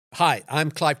Hi, I'm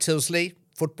Clive Tyldesley,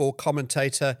 football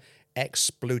commentator,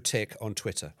 ex-Blue Tick on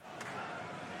Twitter.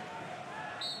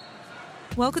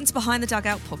 Welcome to Behind the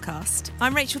Dugout podcast.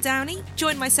 I'm Rachel Downey.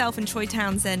 Join myself and Troy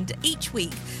Townsend each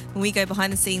week when we go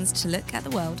behind the scenes to look at the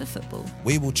world of football.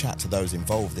 We will chat to those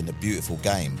involved in the beautiful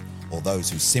game or those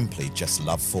who simply just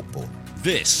love football.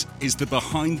 This is the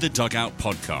Behind the Dugout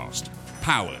podcast,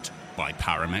 powered by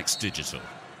Paramex Digital.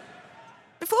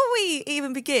 Before we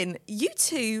even begin, you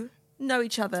two know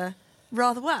each other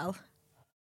rather well.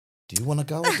 Do you want to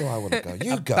go or do I want to go?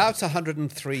 You go. About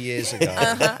 103 years ago,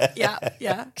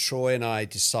 Yeah. Troy and I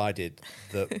decided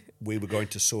that we were going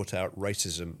to sort out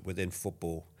racism within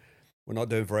football. We're not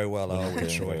doing very well, are we,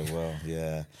 Troy? Very well,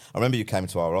 yeah. I remember you came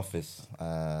to our office,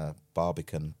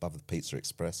 Barbican, above the Pizza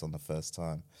Express, on the first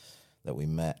time that we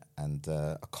met, and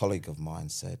a colleague of mine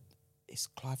said, "Is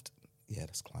Clive?" Yeah,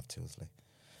 that's Clive Tyldesley.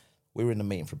 We were in the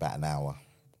meeting for about an hour.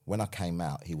 When I came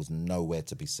out, he was nowhere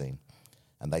to be seen.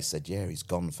 And they said, yeah, he's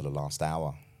gone for the last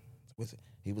hour.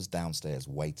 He was downstairs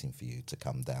waiting for you to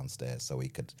come downstairs so he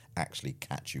could actually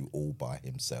catch you all by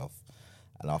himself.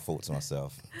 And I thought to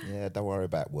myself, yeah, don't worry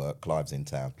about work. Clive's in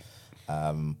town.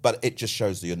 But it just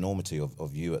shows the enormity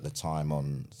of you at the time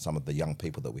on some of the young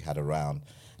people that we had around.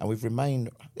 And we've remained,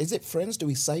 is it friends? Do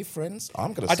we say friends?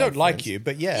 I'm going to say I don't friends. like you,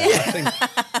 but yeah.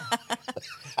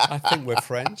 I think we're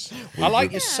friends. I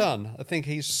like your son. I think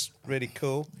he's really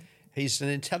cool. He's an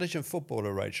intelligent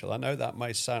footballer, Rachel. I know that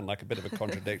may sound like a bit of a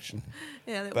contradiction.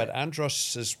 But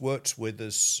Andros has worked with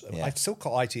us. Yeah. I still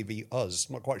call ITV us.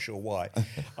 I'm not quite sure why.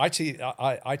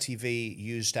 ITV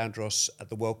used Andros at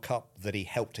the World Cup that he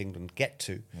helped England get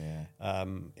to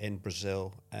in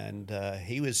Brazil. And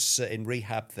he was in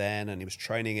rehab then, and he was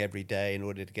training every day in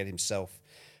order to get himself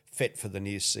fit for the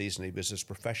new season. He was as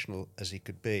professional as he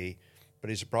could be. But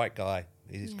he's a bright guy.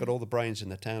 He's got all the brains in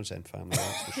the Townsend family,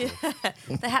 that's for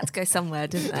sure. They had to go somewhere,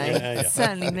 didn't they? Yeah.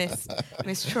 Certainly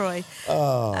miss Troy.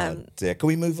 Oh, dear. Can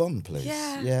we move on, please?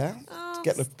 Yeah. Oh,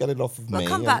 get it off of me. We'll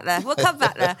come back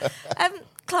there.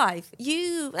 Clive,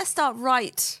 let's start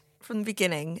right from the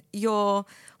beginning.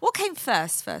 What came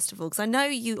first of all? Because I know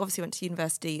you obviously went to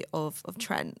University of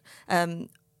Trent.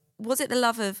 Was it the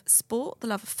love of sport, the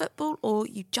love of football, or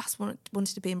you just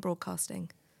wanted to be in broadcasting?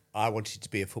 I wanted to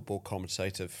be a football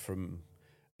commentator from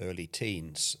early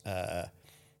teens.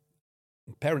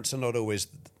 Parents are not always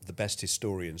the best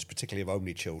historians, particularly of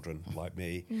only children like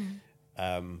me.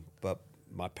 But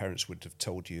my parents would have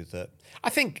told you that. I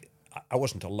think I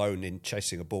wasn't alone in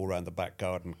chasing a ball around the back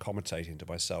garden, commentating to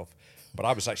myself, but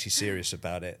I was actually serious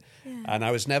about it. Yeah. And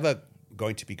I was never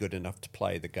going to be good enough to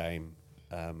play the game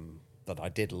that I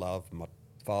did love. My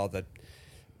father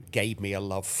gave me a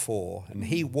love for, and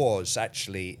he was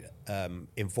actually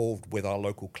involved with our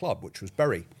local club, which was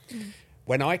Bury.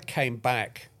 When I came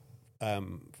back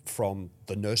from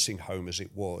the nursing home, as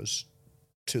it was,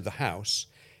 to the house,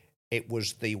 it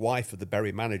was the wife of the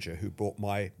Bury manager who brought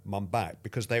my mum back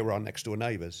because they were our next door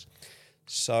neighbours.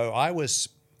 So I was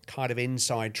kind of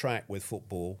inside track with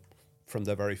football from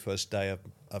the very first day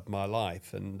of my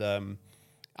life, and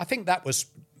I think that was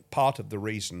part of the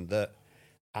reason that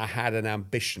I had an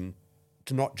ambition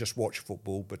to not just watch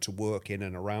football, but to work in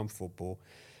and around football.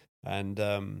 And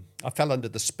I fell under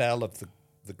the spell of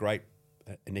the great,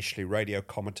 initially radio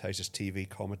commentators, TV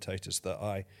commentators that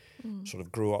I sort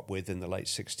of grew up with in the late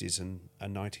 60s and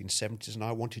 1970s, and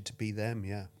I wanted to be them,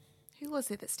 yeah. Who was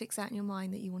it that sticks out in your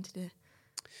mind that you wanted to...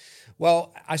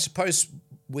 Well, I suppose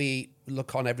we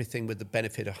look on everything with the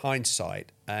benefit of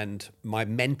hindsight, and my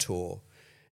mentor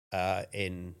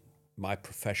in my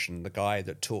profession, the guy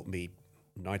that taught me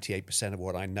 98% of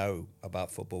what I know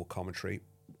about football commentary,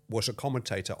 was a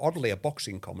commentator, oddly a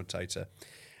boxing commentator,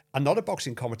 and not a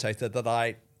boxing commentator that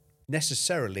I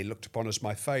necessarily looked upon as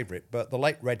my favourite, but the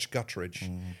late Reg Gutteridge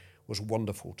was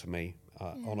wonderful to me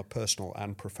on a personal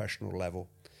and professional level.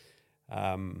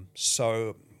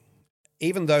 So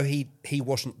even though he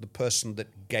wasn't the person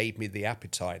that gave me the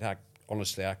appetite,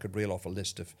 honestly, I could reel off a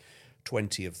list of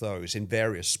 20 of those in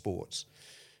various sports.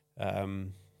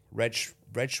 Reg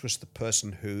was the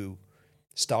person who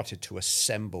started to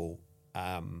assemble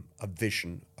a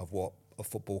vision of what a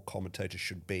football commentator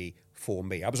should be for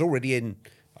me. I was already I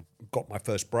got my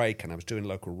first break, and I was doing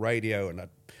local radio, and I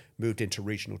moved into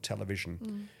regional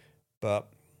television.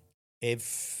 But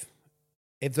if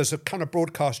there's a kind of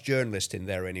broadcast journalist in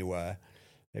there anywhere,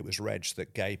 it was Reg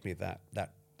that gave me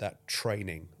that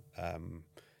training.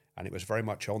 And it was very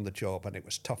much on the job, and it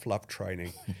was tough love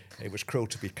training. It was cruel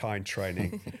to be kind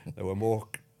training. There were more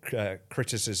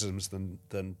criticisms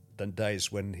than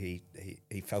days when he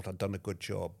felt I'd done a good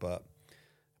job. But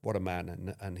what a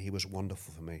man, and he was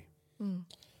wonderful for me.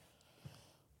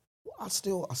 I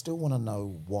still want to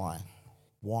know why.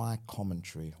 Why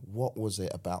commentary? What was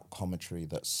it about commentary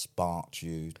that sparked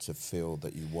you to feel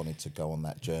that you wanted to go on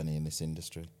that journey in this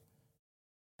industry?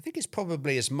 I think it's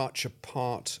probably as much a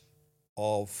part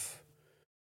of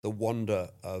the wonder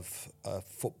of a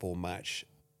football match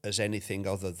as anything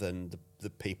other than the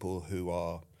people who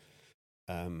are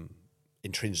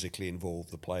intrinsically involved,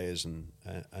 the players and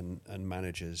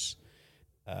managers.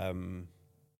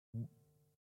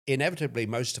 Inevitably,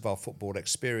 most of our football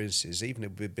experiences, even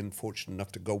if we've been fortunate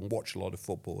enough to go and watch a lot of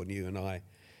football, and you and I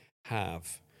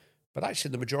have, but actually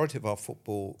the majority of our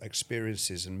football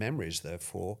experiences and memories,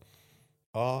 therefore,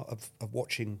 are of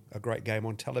watching a great game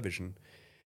on television.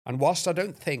 And whilst I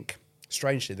don't think,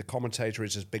 strangely, the commentator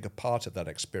is as big a part of that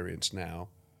experience now,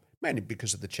 mainly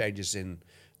because of the changes in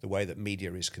the way that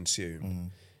media is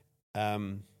consumed,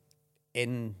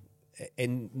 in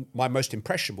my most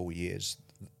impressionable years,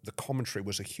 the commentary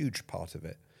was a huge part of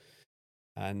it.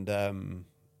 And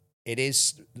it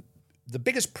is the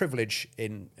biggest privilege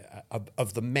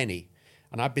of the many.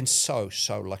 And I've been so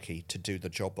lucky to do the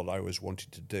job that I always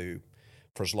wanted to do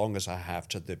for as long as I have,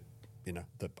 to the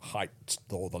height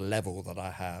or the level that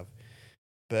I have.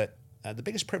 But the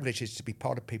biggest privilege is to be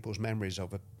part of people's memories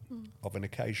of an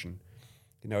occasion.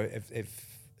 You know,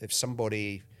 if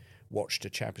somebody watched a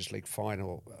Champions League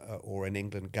final or an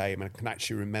England game and can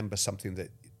actually remember something that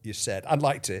you said and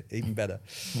liked it, even better.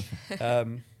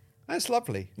 That's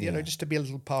lovely, you know, just to be a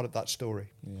little part of that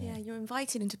story. Yeah, you're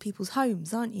invited into people's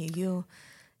homes, aren't you? You're,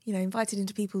 invited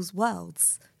into people's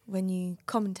worlds when you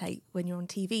commentate, when you're on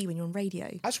TV, when you're on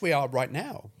radio. As we are right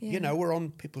now. Yeah. You know, we're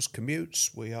on people's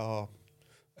commutes, we are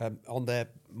on their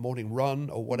morning run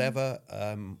or whatever,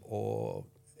 or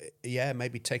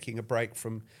maybe taking a break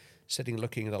from sitting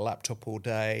looking at a laptop all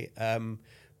day.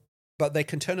 But they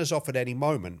can turn us off at any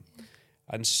moment.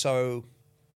 And so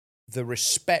the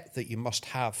respect that you must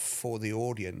have for the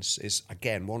audience is,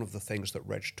 again, one of the things that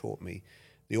Reg taught me.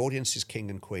 The audience is king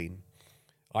and queen.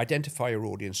 Identify your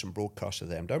audience and broadcast to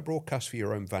them. Don't broadcast for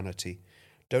your own vanity.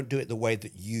 Don't do it the way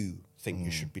that you think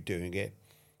you should be doing it.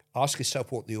 Ask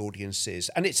yourself what the audience is.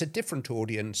 And it's a different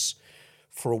audience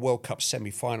for a World Cup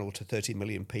semi-final to 30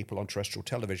 million people on terrestrial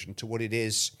television to what it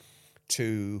is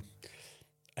to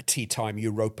a tea-time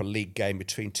Europa League game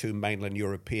between two mainland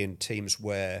European teams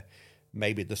where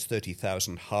maybe there's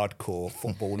 30,000 hardcore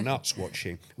football nuts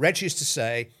watching. Reg used to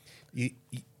say,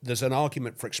 there's an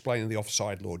argument for explaining the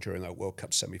offside law during that World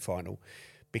Cup semi-final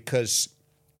because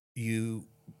you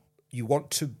don't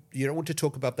want to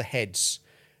talk about the heads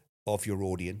of your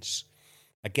audience.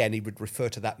 Again, he would refer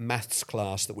to that maths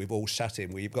class that we've all sat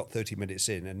in where you've got 30 minutes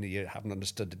in and you haven't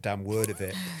understood a damn word of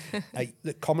it.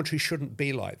 The commentary shouldn't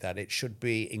be like that. It should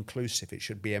be inclusive. It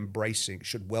should be embracing. It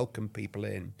should welcome people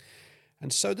in.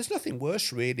 And so there's nothing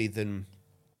worse really than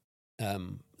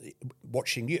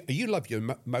watching you. You love your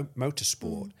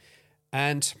motorsport.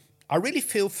 And I really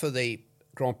feel for the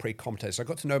Grand Prix commentators. I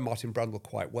got to know Martin Brundle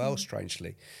quite well,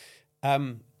 strangely.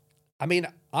 I mean,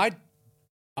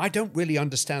 I don't really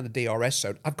understand the DRS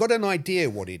zone. I've got an idea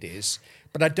what it is,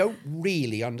 but I don't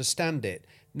really understand it.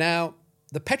 Now,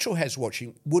 the petrol heads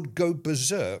watching would go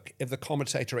berserk if the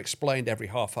commentator explained every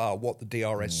half hour what the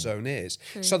DRS zone is.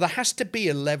 True. So there has to be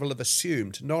a level of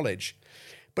assumed knowledge.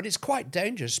 But it's quite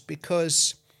dangerous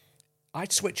because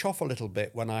I'd switch off a little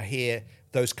bit when I hear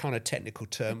those kind of technical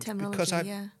terms because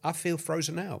I feel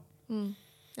frozen out.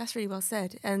 That's really well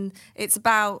said. And it's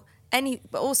about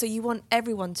but also you want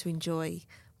everyone to enjoy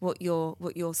what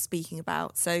you're speaking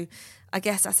about. So I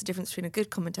guess that's the difference between a good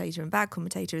commentator and bad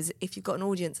commentator is if you've got an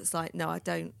audience that's like, no, I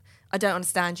don't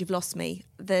understand, you've lost me,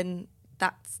 then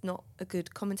that's not a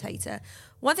good commentator.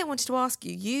 One thing I wanted to ask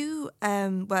you, you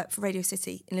worked for Radio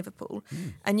City in Liverpool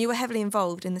and you were heavily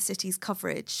involved in the city's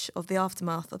coverage of the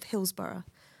aftermath of Hillsborough.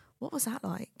 What was that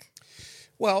like?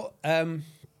 Well,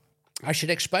 I should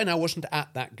explain I wasn't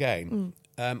at that game.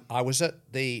 I was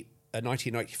at the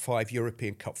 1995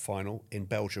 European Cup final in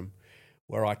Belgium,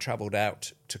 where I travelled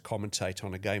out to commentate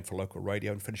on a game for local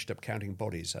radio and finished up counting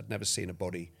bodies. I'd never seen a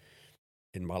body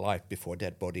in my life before, a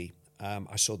dead body.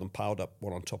 I saw them piled up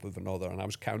one on top of another, and I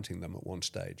was counting them at one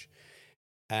stage.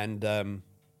 And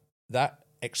that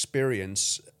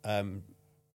experience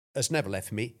has never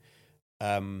left me.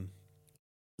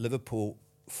 Liverpool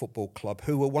Football Club,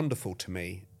 who were wonderful to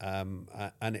me,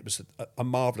 and it was a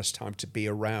marvellous time to be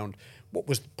around what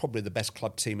was probably the best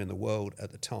club team in the world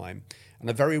at the time, and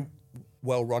a very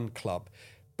well-run club.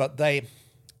 But they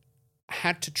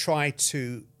had to try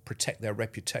to protect their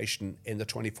reputation in the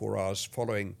 24 hours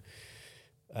following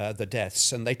the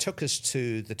deaths, and they took us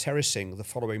to the terracing the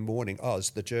following morning, us,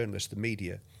 the journalists, the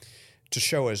media, to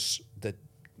show us the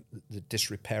the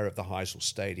disrepair of the Heysel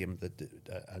Stadium,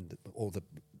 and all the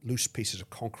loose pieces of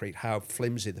concrete, how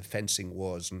flimsy the fencing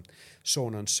was, and so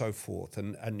on and so forth.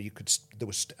 And you could, there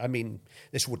was, I mean,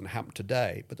 this wouldn't happen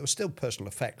today, but there were still personal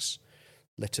effects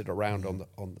littered around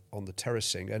on the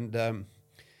terracing, and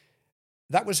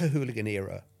that was a hooligan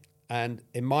era. And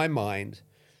in my mind,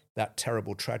 that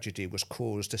terrible tragedy was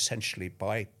caused essentially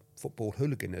by football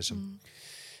hooliganism.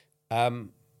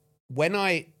 When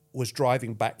I was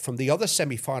driving back from the other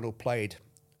semi-final played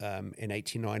in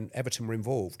 '89, Everton were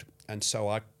involved, and so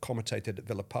I commentated at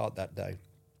Villa Park that day.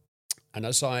 And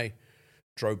as I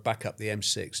drove back up the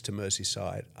M6 to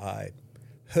Merseyside, I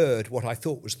heard what I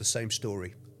thought was the same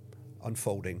story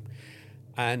unfolding.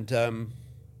 And,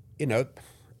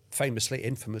 famously,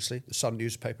 infamously, the Sun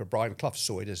newspaper, Brian Clough,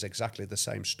 saw it as exactly the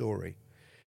same story.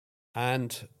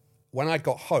 And when I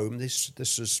got home, this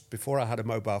was before I had a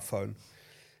mobile phone,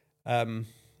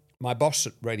 my boss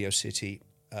at Radio City,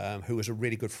 who was a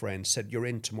really good friend, said, "You're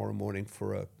in tomorrow morning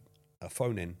for a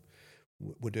phone-in.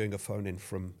 We're doing a phone-in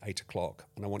from 8 o'clock,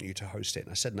 and I want you to host it."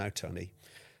 And I said, "No, Tony."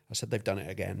 I said, "They've done it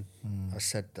again." I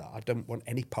said, "I don't want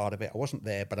any part of it. I wasn't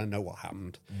there, but I know what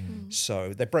happened."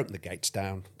 So they've broken the gates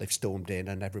down, they've stormed in,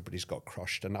 and everybody's got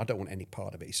crushed, and I don't want any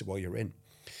part of it. He said, "Well, you're in."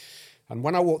 And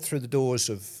when I walked through the doors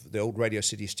of the old Radio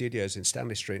City studios in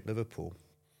Stanley Street, Liverpool,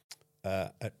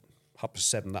 at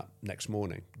 7:30 that next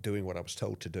morning, doing what I was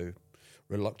told to do,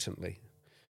 reluctantly,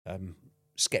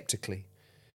 sceptically,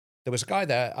 there was a guy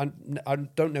there, I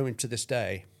don't know him to this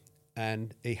day,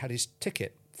 and he had his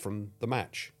ticket from the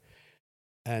match.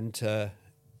 And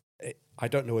I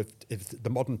don't know if the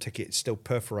modern ticket is still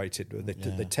perforated, or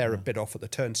they tear a bit off at the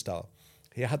turnstile.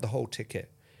 He had the whole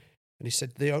ticket. And he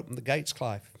said, "They opened the gates,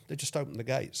 Clive. They just opened the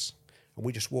gates." And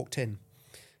we just walked in.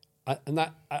 I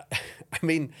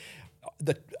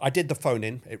did the phone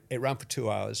in. It ran for 2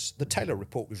 hours. The Taylor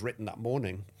report was written that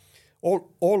morning.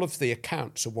 All of the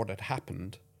accounts of what had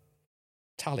happened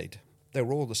tallied. They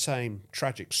were all the same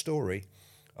tragic story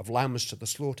of lambs to the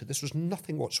slaughter. This was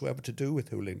nothing whatsoever to do with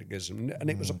hooliganism. And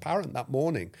it was apparent that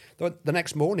morning. The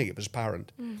next morning it was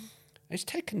apparent. It's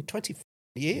taken 20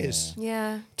 years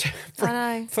for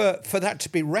that to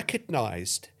be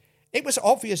recognised. It was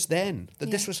obvious then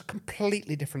that this was a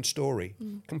completely different story,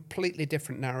 completely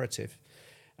different narrative.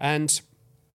 And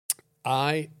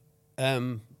I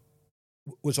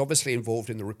was obviously involved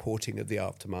in the reporting of the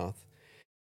aftermath.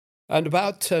 And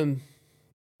about,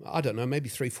 maybe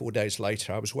 3-4 days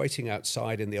later, I was waiting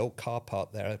outside in the old car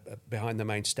park there behind the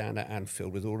main stand at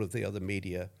Anfield with all of the other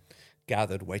media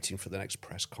gathered, waiting for the next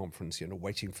press conference,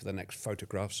 waiting for the next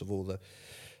photographs of all the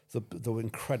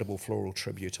incredible floral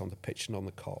tribute on the pitch and on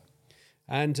the cop.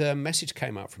 And a message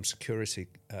came out from security,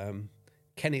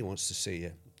 "Kenny wants to see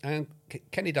you." And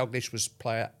Kenny Dalglish was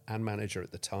player and manager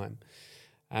at the time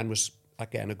and was,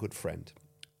 again, a good friend.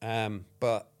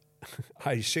 But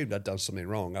I assumed I'd done something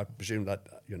wrong. I presumed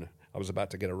that, I was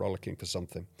about to get a rollicking for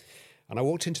something. And I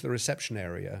walked into the reception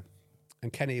area,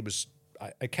 and Kenny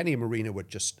and Marina were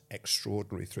just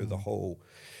extraordinary through the whole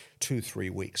 2-3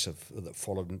 weeks that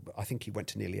followed. I think he went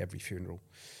to nearly every funeral.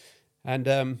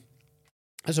 And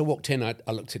as I walked in,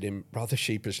 I looked at him rather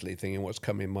sheepishly, thinking what's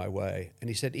coming my way. And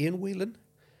he said, "Ian Whelan?"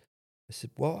 I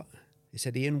said, "What?" He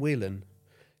said, "Ian Whelan."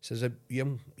 He says, "A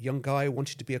young guy who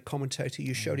wanted to be a commentator.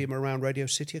 You showed him around Radio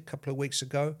City a couple of weeks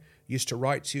ago. Used to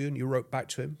write to you, and you wrote back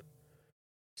to him." I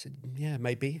said, "Yeah,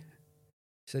 maybe." He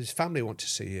said, "His family want to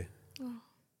see you." Oh.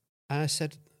 And I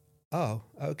said, "Oh,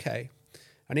 okay."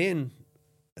 And Ian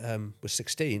was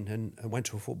 16 and went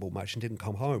to a football match and didn't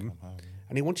come home.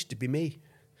 And he wanted to be me.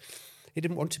 He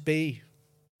didn't want to be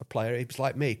a player. He was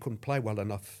like me, couldn't play well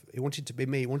enough. He wanted to be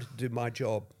me. He wanted to do my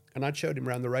job. And I'd showed him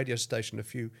around the radio station a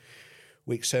few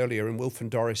weeks earlier, and Wilf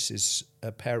and Doris's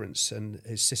parents and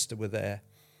his sister were there.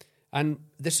 And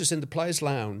this was in the Players'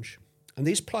 Lounge. And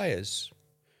these players,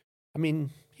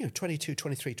 22,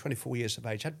 23, 24 years of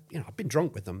age, I'd been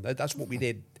drunk with them. That's what we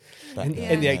did.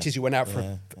 In the 80s, you went out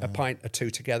for a pint or two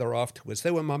together afterwards.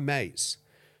 They were my mates.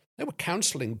 They were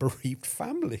counselling bereaved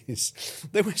families.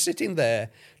 They were sitting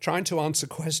there trying to answer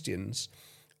questions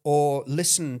or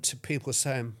listen to people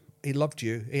saying, "He loved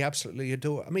you. He absolutely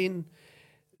adored."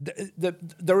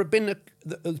 There have been a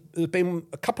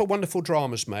couple of wonderful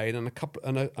dramas made and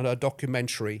a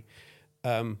documentary,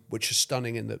 which is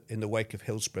stunning in the wake of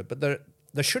Hillsborough. But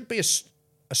there should be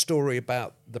a story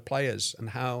about the players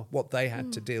and what they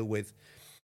had to deal with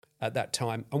at that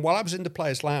time. And while I was in the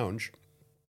Players' Lounge,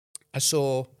 I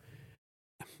saw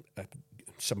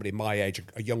somebody my age,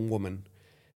 a young woman,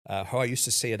 who I used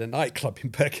to see at a nightclub in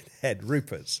Birkenhead,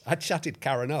 Rupert's. I'd chatted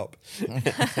Karen up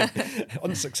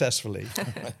unsuccessfully.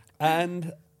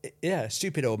 And yeah,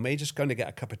 stupid old me, just going to get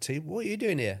a cup of tea. What are you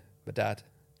doing here, my dad?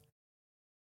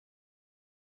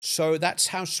 So that's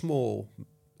how small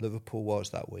Liverpool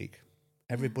was that week.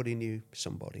 Everybody knew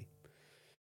somebody.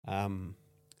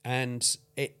 And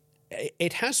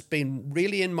it has been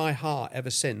really in my heart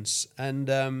ever since. And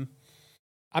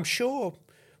I'm sure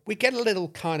we get a little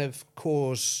kind of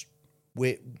cause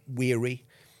weary.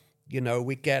 You know,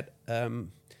 we get,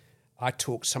 I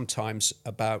talk sometimes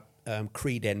about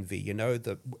creed envy, you know,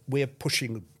 that we're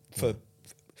pushing for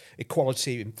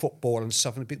equality in football and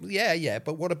stuff. And people,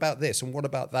 but what about this? And what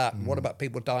about that? And what about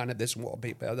people dying of this? And what about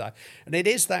people that? And it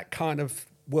is that kind of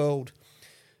world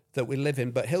that we live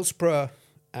in. But Hillsborough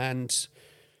and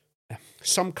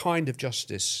some kind of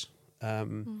justice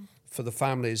for the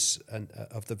families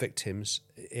of the victims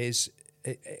is,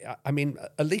 I mean,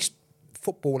 at least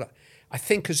football, I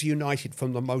think, has united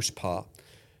from the most part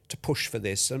to push for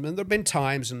this. I mean, there have been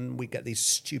times, and we get these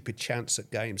stupid chants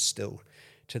at games still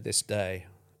to this day.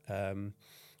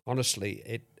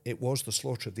 Honestly, it was the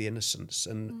slaughter of the innocents,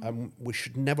 and we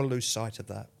should never lose sight of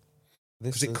that,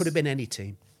 because it could have been any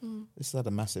team. This has had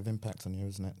a massive impact on you,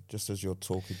 isn't it? Just as you're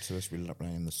talking to us,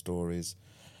 relaying the stories,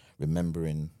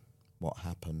 remembering what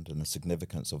happened and the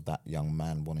significance of that young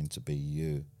man wanting to be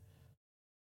you.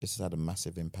 This has had a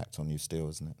massive impact on you still,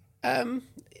 isn't it?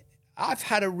 I've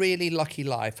had a really lucky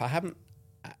life. I haven't,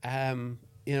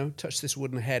 touched this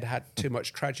wooden head, had too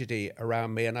much tragedy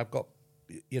around me, and I've got,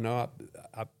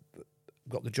 I've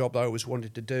got the job that I always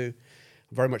wanted to do.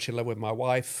 I'm very much in love with my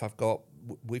wife.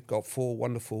 We've got 4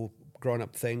 wonderful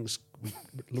grown-up things,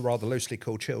 rather loosely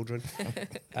called children.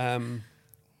 And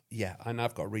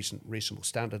I've got a reasonable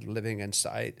standard of living, and so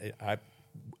I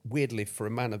weirdly, for a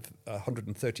man of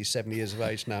 137 years of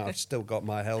age now, I've still got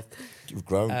my health. You've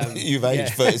grown. You've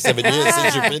aged 37 years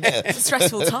since you've been here.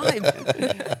 Stressful time.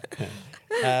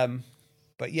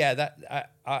 But yeah,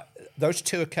 those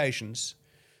 2 occasions,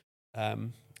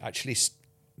 actually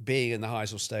being in the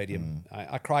Heysel Stadium,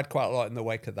 I cried quite a lot in the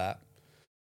wake of that.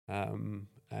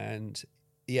 And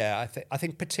yeah, I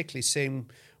think particularly seeing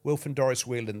Wilf and Doris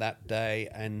Whelan that day,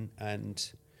 and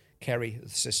Kerry, the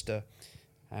sister,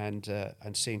 and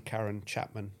seeing Karen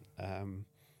Chapman, and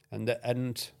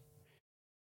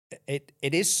it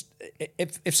is,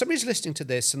 if somebody's listening to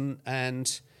this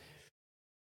and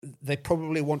they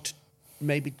probably want to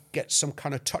maybe get some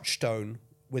kind of touchstone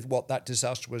with what that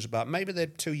disaster was about. Maybe they're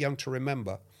too young to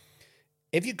remember.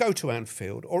 If you go to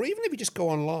Anfield, or even if you just go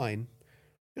online,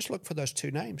 just look for those 2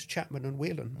 names, Chapman and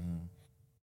Whelan.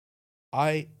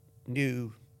 I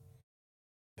knew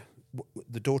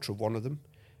the daughter of one of them,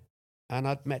 and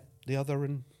I'd met the other,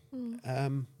 and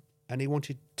he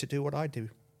wanted to do what I do.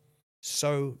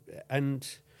 So, and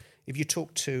if you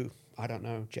talk to, I don't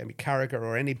know, Jamie Carragher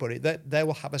or anybody, they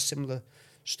will have a similar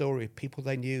story. People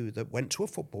they knew that went to a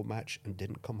football match and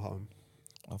didn't come home.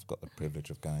 I've got the privilege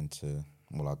of going to,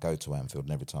 I go to Anfield,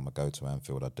 and every time I go to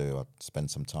Anfield, I spend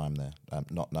some time there,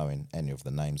 not knowing any of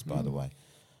the names, by the way.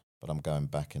 But I'm going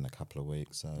back in a couple of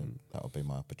weeks, so that'll be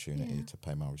my opportunity to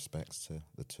pay my respects to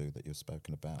the 2 that you've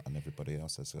spoken about, and everybody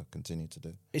else as I continue to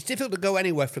do. It's difficult to go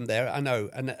anywhere from there, I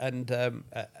know, and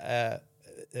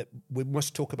we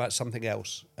must talk about something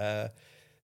else,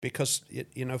 because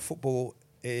football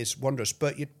is wondrous.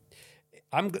 But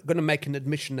I'm going to make an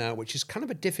admission now, which is kind of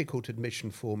a difficult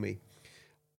admission for me.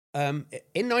 In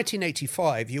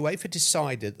 1985, UEFA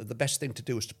decided that the best thing to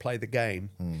do was to play the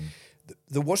game.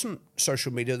 There wasn't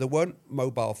social media, there weren't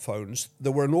mobile phones.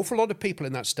 There were an awful lot of people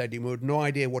in that stadium who had no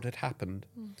idea what had happened.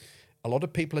 A lot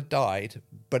of people had died,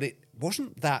 but it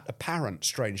wasn't that apparent,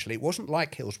 strangely. It wasn't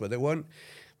like Hillsborough. They weren't,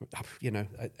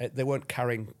 they weren't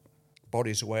carrying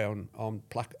bodies away on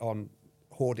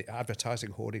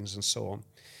advertising hoardings and so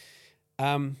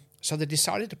on. So they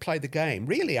decided to play the game,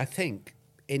 really, I think,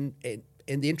 in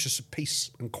the interest of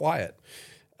peace and quiet.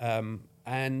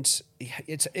 And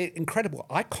it's incredible.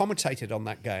 I commentated on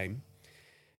that game.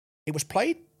 It was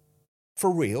played for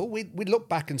real. We look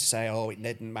back and say, oh, it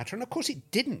didn't matter. And of course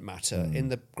it didn't matter in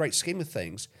the great scheme of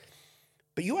things.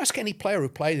 But you ask any player who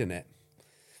played in it,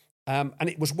 and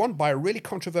it was won by a really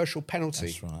controversial penalty.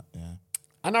 That's right, yeah.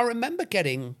 And I remember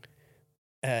getting,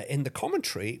 in the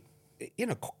commentary,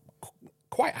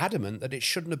 quite adamant that it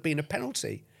shouldn't have been a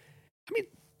penalty. I mean,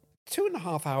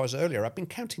 2.5 hours earlier, I've been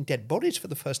counting dead bodies for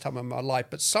the first time in my life,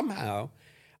 but somehow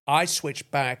I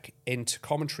switched back into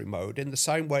commentary mode in the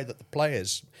same way that the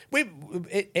players...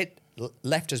 It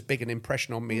left as big an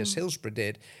impression on me as Hillsborough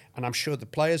did, and I'm sure the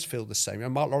players feel the same.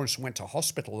 Mark Lawrence went to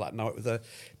hospital that night with a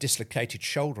dislocated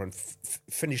shoulder and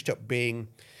finished up being...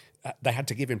 they had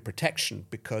to give him protection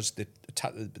because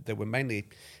there were mainly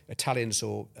Italians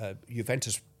or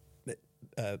Juventus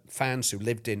fans who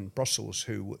lived in Brussels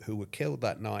who were killed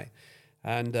that night.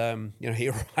 And, he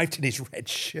arrived in his red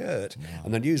shirt,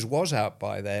 and the news was out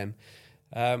by then.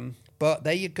 But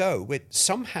there you go.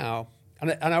 Somehow,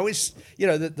 and I always,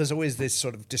 there's always this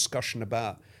sort of discussion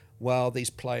about, well, these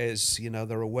players,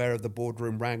 they're aware of the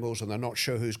boardroom wrangles and they're not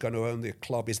sure who's going to own the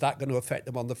club. Is that going to affect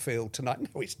them on the field tonight?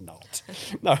 No, it's not.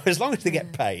 No, as long as they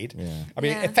get paid. Yeah. I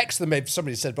mean, it affects them if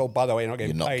somebody says, oh, by the way, you're not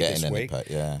getting paid this week.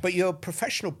 But your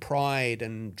professional pride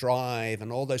and drive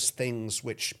and all those things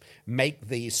which make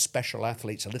these special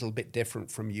athletes a little bit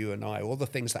different from you and I, all the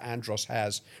things that Andros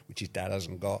has, which his dad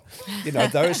hasn't got,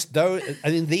 those, I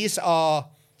mean, these are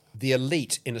the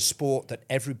elite in a sport that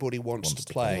everybody wants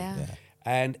to play. Yeah.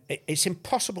 And it's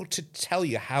impossible to tell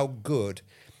you how good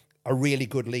a really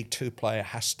good League Two player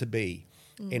has to be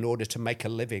in order to make a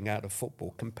living out of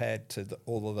football compared to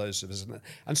all of those of us.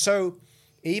 And so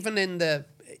even in the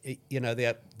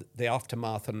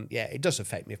aftermath, and it does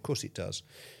affect me. Of course it does.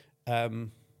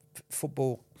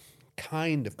 Football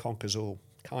kind of conquers all,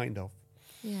 kind of.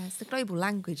 Yeah, it's the global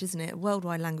language, isn't it? A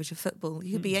worldwide language of football.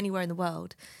 You could be anywhere in the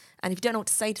world. And if you don't know what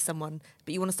to say to someone,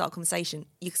 but you want to start a conversation,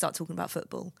 you can start talking about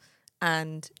football.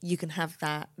 And you can have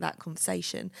that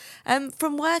conversation.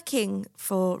 From working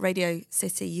for Radio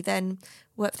City, you then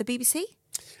worked for the BBC?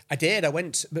 I did. I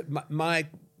went. My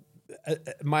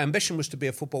ambition was to be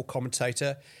a football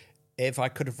commentator. If I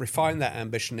could have refined that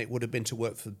ambition, it would have been to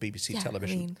work for the BBC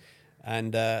Television.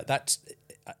 And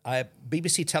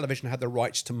BBC Television had the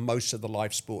rights to most of the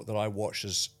live sport that I watched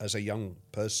as a young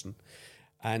person.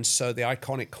 And so the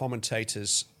iconic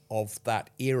commentators of that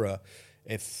era,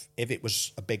 if it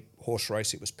was a big horse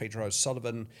race, it was Peter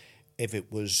O'Sullivan. If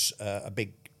it was a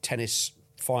big tennis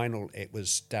final, it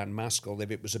was Dan Maskell.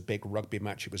 If it was a big rugby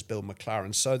match, it was Bill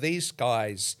McLaren. So these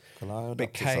guys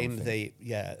became the.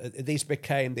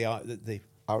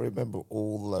 I remember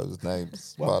all those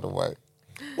names, by the way.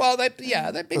 Well, they've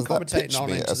been commentating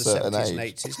on into the 70s and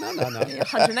 80s. No.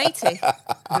 180.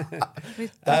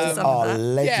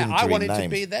 Legendary I wanted names. to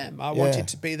be them. I wanted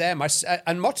to be them.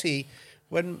 And Motti,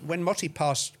 when Motti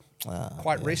passed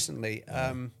recently,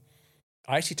 I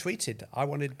actually tweeted, I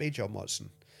wanted to be John Watson.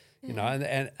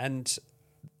 And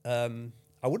I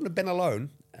wouldn't have been alone.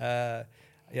 I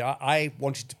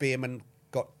wanted to be him and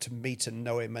got to meet and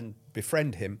know him and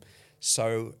befriend him.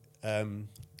 So,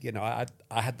 I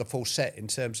had the full set in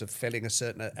terms of feeling a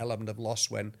certain element of loss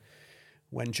when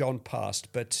John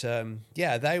passed. But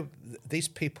these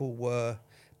people were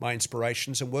my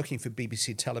inspirations, and working for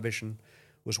BBC Television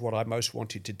was what I most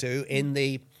wanted to do. In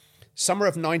the summer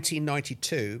of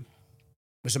 1992, it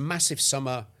was a massive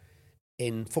summer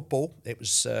in football. It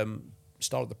was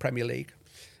start of the Premier League,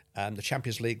 and the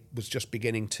Champions League was just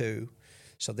beginning too.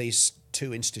 So these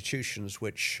two institutions,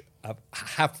 which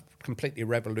have completely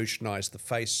revolutionised the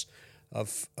face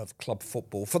of club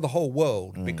football for the whole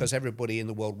world, because everybody in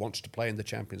the world wants to play in the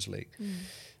Champions League.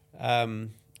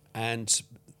 And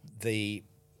the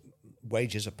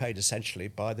wages are paid essentially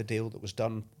by the deal that was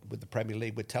done with the Premier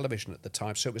League with television at the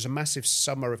time. So it was a massive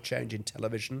summer of change in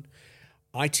television.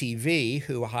 ITV,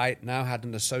 who I now had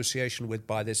an association with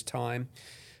by this time,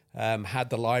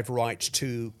 had the live rights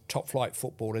to top flight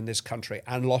football in this country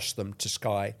and lost them to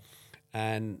Sky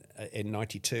and in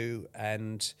 92,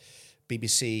 and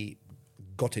BBC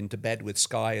got into bed with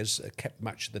Sky as kept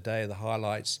match of the day, the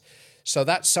highlights. So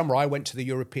that summer I went to the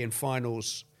European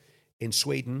finals in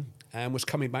Sweden and was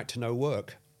coming back to no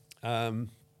work. And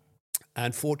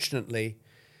fortunately,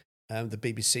 the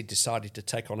BBC decided to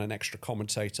take on an extra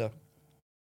commentator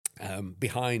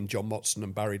behind John Watson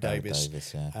and Barry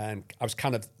Davies. And I was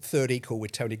kind of third equal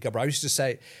with Tony Gubber. I used to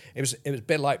say it was a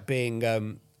bit like being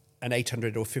an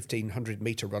 800 or 1500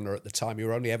 metre runner at the time. You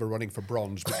were only ever running for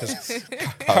bronze because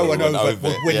Cohen over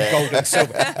would win gold and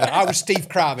silver. I was Steve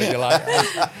Cram, if you like.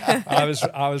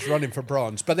 I was running for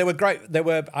bronze. But they were great.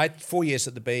 I had 4 years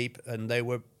at the Beeb, and they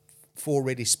were 4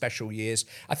 really special years.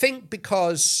 I think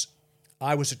because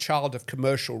I was a child of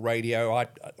commercial radio,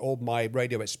 all my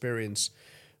radio experience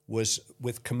was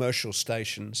with commercial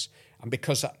stations, and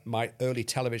because my early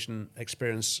television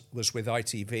experience was with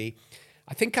ITV,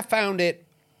 I think I found it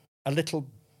a little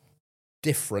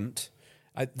different.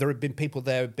 There have been people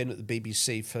there who have been at the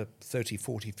BBC for 30,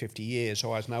 40, 50 years, who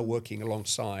I was now working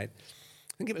alongside.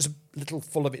 I think it was a little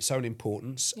full of its own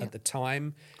importance at the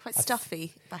time. Quite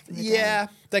stuffy back in the day. Yeah,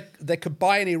 they could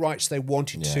buy any rights they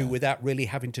wanted to without really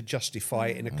having to justify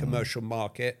it in a commercial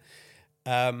market.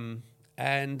 And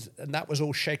that was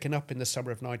all shaken up in the summer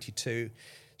of 92.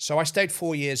 So I stayed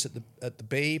 4 years at the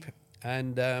Beeb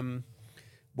and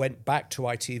went back to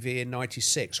ITV in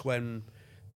 96 when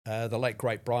the late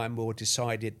great Brian Moore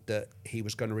decided that he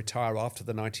was going to retire after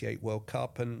the '98 World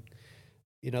Cup, and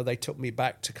they took me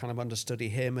back to kind of understudy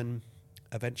him and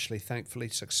eventually, thankfully,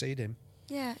 succeed him.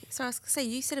 Yeah, so I was going to say,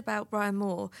 you said about Brian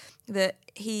Moore that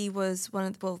he was one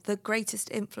of the greatest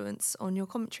influence on your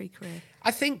commentary career.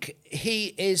 I think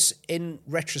he is, in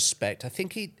retrospect. I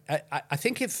think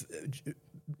if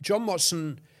John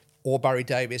Watson or Barry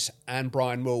Davies and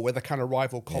Brian Moore were the kind of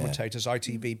rival commentators,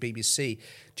 ITV, BBC.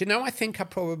 Do you know, I think I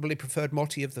probably preferred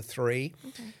Motti of the three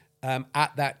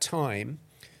at that time.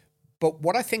 But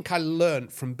what I think I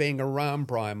learned from being around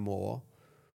Brian Moore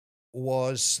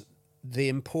was the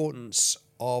importance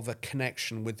of a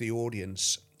connection with the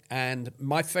audience. And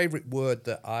my favourite word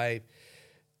that I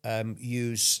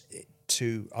use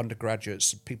to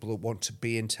undergraduates, people that want to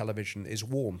be in television, is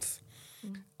warmth.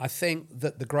 I think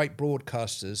that the great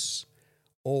broadcasters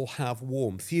all have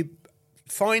warmth. You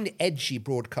find edgy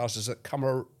broadcasters that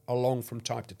come along from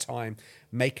time to time,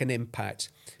 make an impact,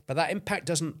 but that impact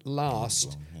doesn't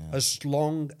last as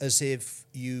long as if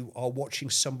you are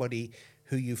watching somebody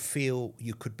who you feel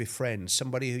you could befriend,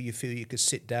 somebody who you feel you could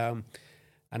sit down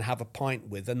and have a pint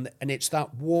with. And it's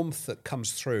that warmth that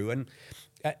comes through. And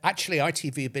actually,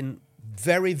 ITV have been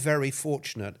very, very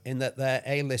fortunate in that their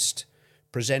A-list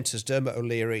presenters, Dermot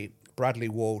O'Leary, Bradley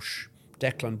Walsh,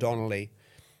 Declan Donnelly,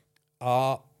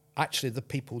 are actually the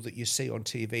people that you see on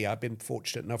TV. I've been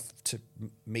fortunate enough to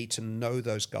meet and know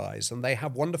those guys, and they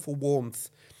have wonderful warmth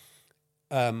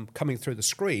coming through the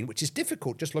screen, which is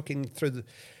difficult just looking through the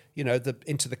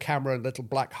into the camera, a little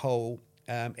black hole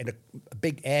in a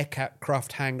big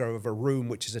aircraft hangar of a room,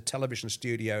 which is a television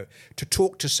studio, to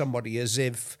talk to somebody as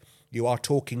if you are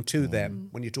talking to them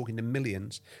when you're talking to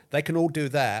millions. They can all do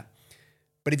that.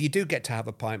 But if you do get to have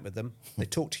a pint with them, they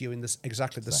talk to you in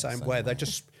exactly the same way.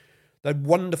 They're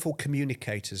wonderful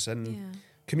communicators, and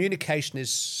communication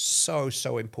is so,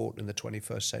 so important in the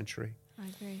 21st century. I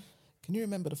agree. Can you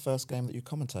remember the first game that you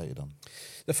commentated on?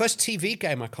 The first TV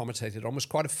game I commentated on was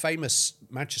quite a famous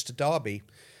Manchester derby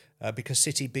because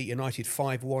City beat United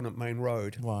 5-1 at Main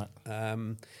Road. Right.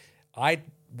 I'd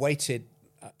waited,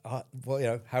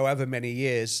 however many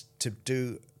years to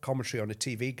do commentary on a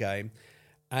TV game,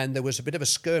 and there was a bit of a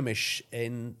skirmish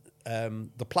in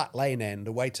the Platt Lane end,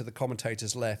 away to the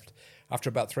commentator's left, after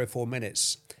about 3 or 4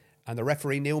 minutes. And the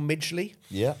referee, Neil Midgley,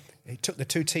 he took the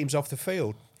two teams off the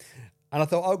field. And I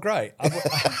thought, oh, great. I've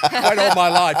waited all my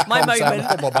life. My moment.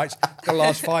 Football match. It's going to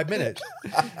last 5 minutes.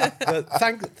 But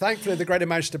thankfully, the Greater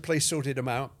Manchester Police sorted them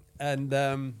out. And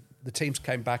the teams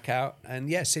came back out.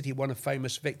 And, City won a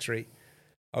famous victory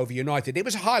over United. It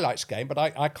was a highlights game, but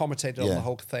I commentated on the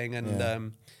whole thing.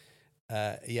 And,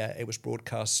 it was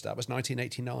broadcast. That was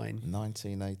 1989.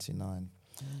 1989.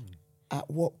 At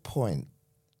what point,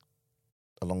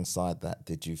 alongside that,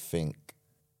 did you think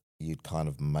you'd kind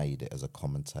of made it as a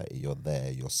commentator? You're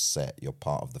there, you're set, you're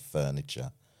part of the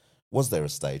furniture. Was there a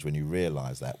stage when you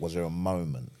realised that? Was there a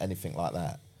moment, anything like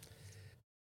that?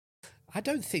 I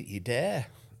don't think you dare.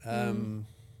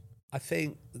 I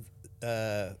think,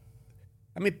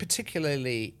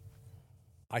 particularly,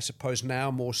 I suppose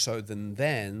now more so than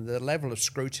then, the level of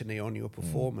scrutiny on your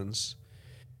performance,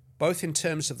 both in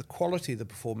terms of the quality of the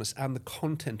performance and the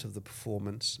content of the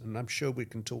performance, and I'm sure we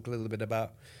can talk a little bit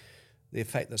about the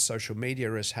effect that social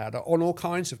media has had on all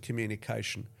kinds of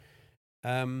communication.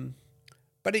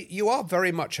 But you are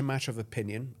very much a matter of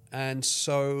opinion, and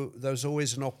so there's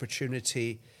always an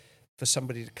opportunity for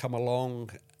somebody to come along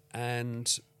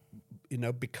and,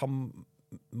 become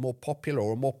more popular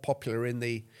or more popular in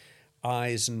the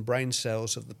eyes and brain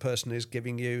cells of the person who's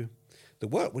giving you the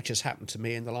work, which has happened to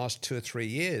me in the last 2 or 3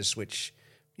 years, which,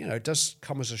 does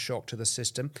come as a shock to the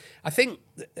system. I think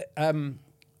a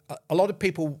lot of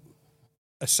people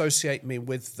associate me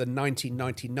with the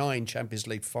 1999 Champions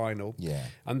League final. Yeah.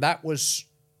 And that was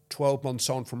 12 months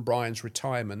on from Brian's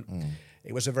retirement.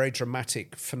 It was a very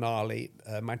dramatic finale.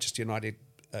 Manchester United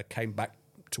came back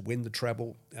to win the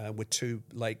treble with 2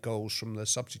 late goals from the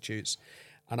substitutes.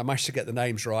 And I managed to get the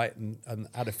names right and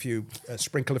add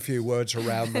sprinkle a few words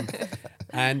around them.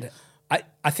 And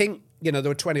I think, there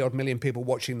were 20 odd million people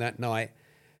watching that night.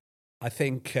 I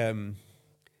think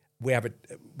we have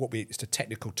it's a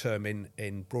technical term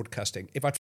in broadcasting. If I'd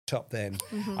f***ed up then,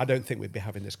 I don't think we'd be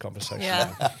having this conversation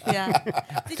now.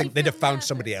 I think they'd have found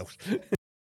somebody else.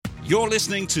 You're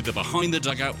listening to the Behind the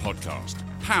Dugout podcast,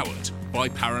 powered by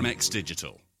Paramex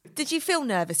Digital. Did you feel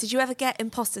nervous? Did you ever get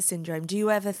imposter syndrome?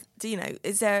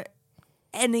 Is there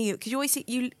any, because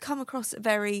you come across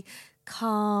very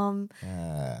calm,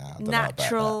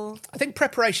 natural. I think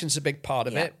preparation's a big part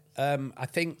of it. I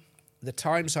think the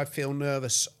times I feel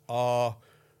nervous are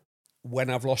when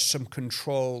I've lost some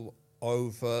control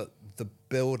over the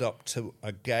build-up to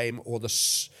a game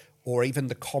or even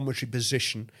the commentary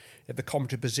position. If the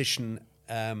commentary position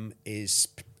is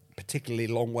particularly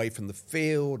long way from the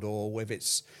field, or if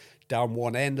it's down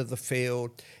one end of the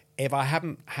field, if I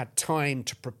haven't had time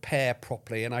to prepare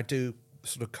properly, and I do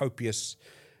sort of copious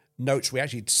notes, we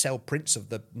actually sell prints of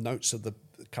the notes of the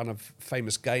kind of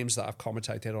famous games that I've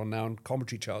commentated on now on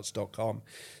commentarycharts.com.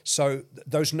 So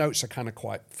those notes are kind of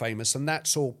quite famous, and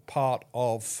that's all part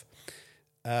of,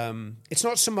 it's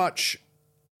not so much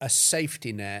a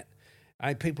safety net.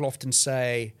 People often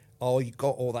say, oh, you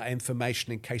got all that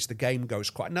information in case the game goes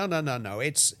quiet. No.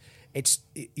 It's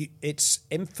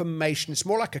information. It's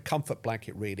more like a comfort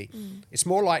blanket, really. It's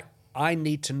more like I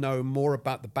need to know more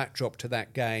about the backdrop to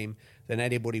that game than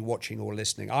anybody watching or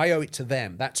listening. I owe it to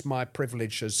them. That's my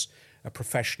privilege as a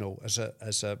professional, as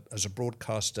a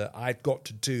broadcaster. I've got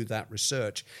to do that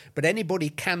research. But anybody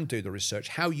can do the research.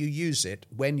 How you use it,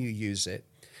 when you use it.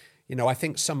 I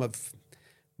think some of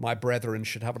my brethren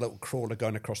should have a little crawler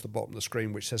going across the bottom of the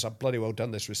screen which says, I've bloody well done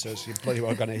this research, so you're bloody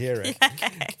well going to hear it.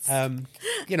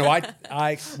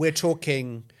 Yes. We're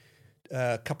talking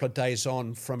a couple of days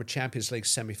on from a Champions League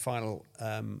semi-final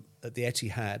at the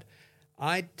Etihad.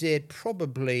 I did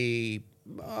probably,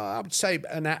 I would say,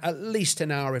 at least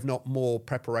an hour, if not more,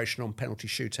 preparation on penalty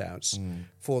shootouts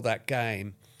for that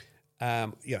game.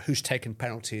 Who's taken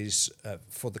penalties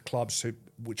for the clubs,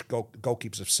 which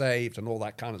goalkeepers have saved and all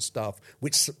that kind of stuff,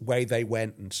 which way they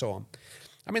went and so on.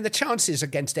 I mean, the chances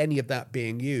against any of that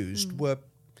being used were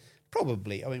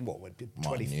probably, what would be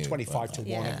 25 to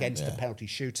 1 against a penalty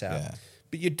shootout. Yeah.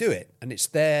 But you do it, and it's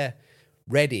there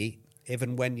ready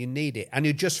even when you need it. And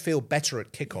you just feel better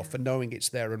at kickoff for knowing it's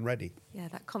there and ready. Yeah,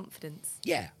 that confidence.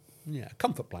 Yeah,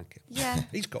 comfort blanket. Yeah.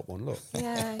 He's got one, look.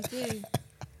 Yeah, I do.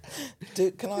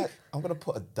 Dude, I'm going to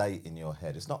put a date in your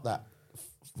head. It's not that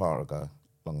long ago.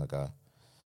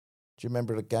 Do you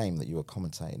remember the game that you were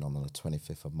commentating on the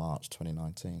 25th of March,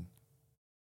 2019?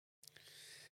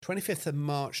 25th of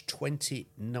March,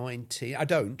 2019. I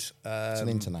don't. It's an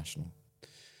international.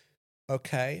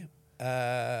 Okay.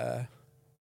 No,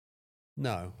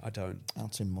 I don't.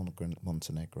 Out in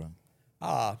Montenegro.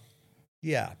 Ah,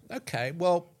 yeah. Okay.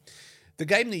 Well, the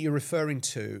game that you're referring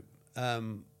to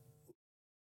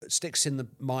sticks in the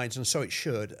minds, and so it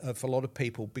should, of a lot of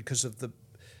people because of the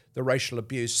racial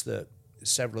abuse that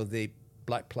several of the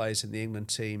black players in the England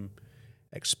team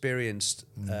experienced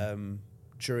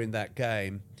during that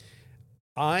game.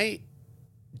 I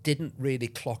didn't really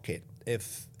clock it,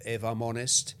 if I'm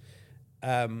honest.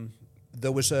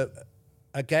 There was a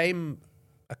game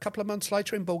a couple of months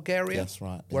later in Bulgaria. That's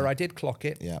right. Where I did clock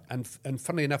it. Yeah. And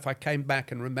funnily enough, I came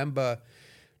back and remember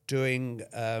doing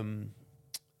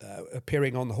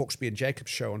appearing on the Hawksby and Jacobs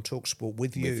show on TalkSport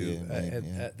with you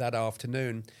that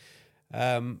afternoon,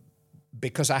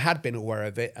 because I had been aware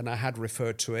of it and I had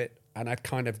referred to it and I'd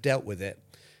kind of dealt with it.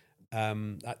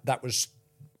 That was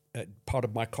part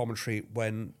of my commentary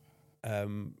when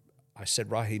I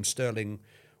said, Raheem Sterling,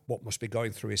 what must be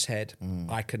going through his head?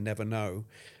 I can never know,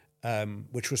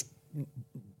 which was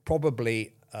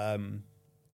probably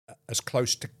as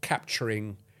close to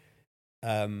capturing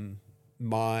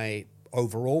my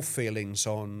overall feelings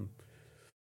on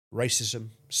racism,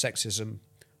 sexism,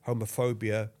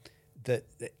 homophobia, that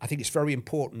I think it's very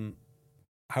important,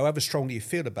 however strongly you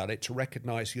feel about it, to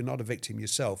recognise you're not a victim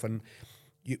yourself, and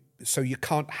so you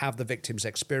can't have the victim's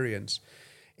experience.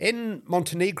 In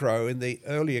Montenegro, in the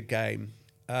earlier game,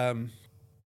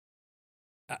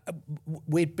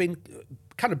 we'd been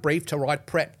kind of briefed, or I'd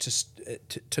prepped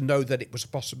to know that it was a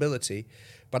possibility,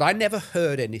 but I never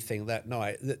heard anything that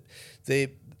night.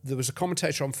 There was a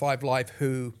commentator on 5 Live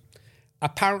who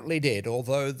apparently did,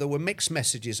 although there were mixed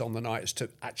messages on the night as to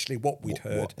actually what we'd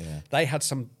heard. They had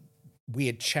some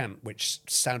weird chant which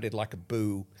sounded like a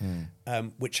boo,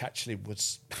 which actually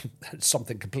was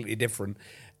something completely different.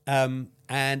 And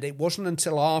it wasn't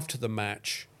until after the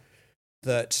match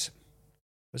that,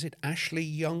 was it Ashley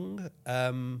Young,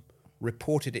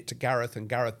 reported it to Gareth, and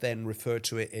Gareth then referred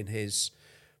to it in his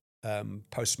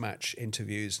post-match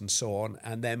interviews and so on.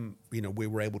 And then, we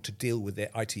were able to deal with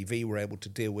it. ITV were able to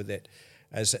deal with it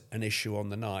as an issue on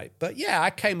the night. But yeah, I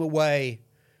came away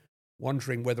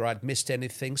wondering whether I'd missed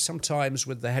anything. Sometimes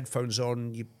with the headphones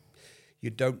on, you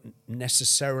don't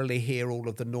necessarily hear all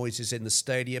of the noises in the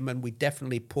stadium, and we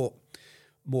definitely put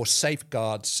more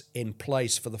safeguards in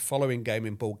place for the following game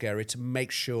in Bulgaria to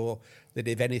make sure that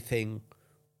if anything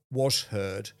was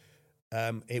heard,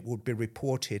 it would be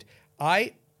reported.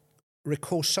 I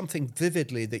recall something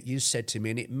vividly that you said to me,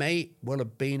 and it may well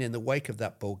have been in the wake of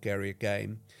that Bulgaria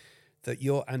game, that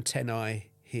your antennae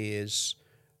hears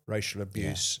racial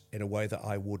abuse in a way that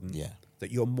I wouldn't. Yeah.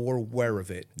 That you're more aware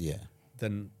of it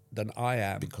than I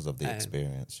am. Because of the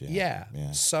experience, Yeah.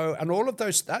 So, and all of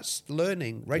those, that's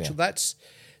learning, Rachel. That's,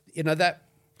 that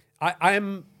I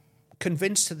am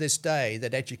convinced to this day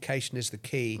that education is the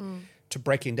key to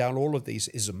breaking down all of these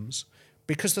isms,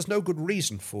 because there's no good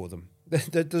reason for them.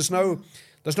 There's no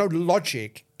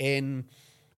logic in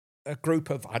a group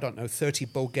of, 30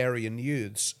 Bulgarian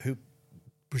youths who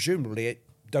presumably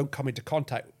don't come into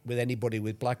contact with anybody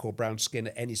with black or brown skin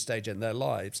at any stage in their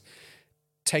lives,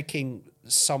 taking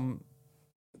some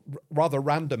rather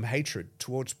random hatred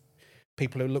towards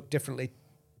people who look differently,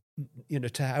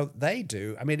 to how they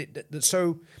do. I mean,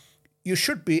 so we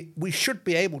should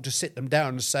be able to sit them down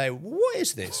and say, what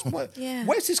is this?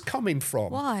 Where's this coming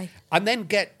from? Why? And then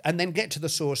get to the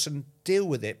source and deal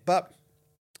with it. But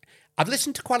I've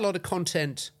listened to quite a lot of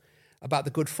content about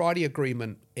the Good Friday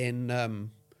Agreement in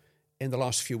the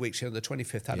last few weeks, the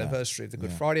 25th anniversary of the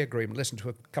Good Friday Agreement. Listened to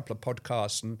a couple of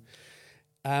podcasts,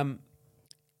 and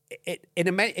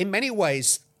in many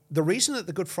ways, the reason that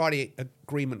the Good Friday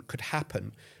Agreement could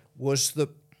happen was that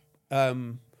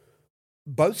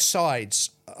both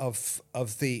sides of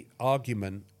the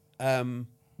argument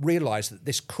realised that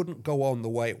this couldn't go on the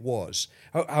way it was.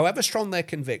 However strong their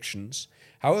convictions,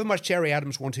 however much Gerry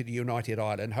Adams wanted a united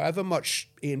Ireland, however much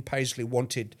Ian Paisley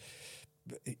wanted,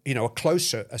 a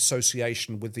closer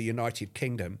association with the United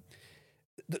Kingdom,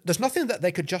 there's nothing that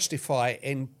they could justify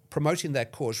in promoting their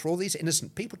cause for all these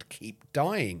innocent people to keep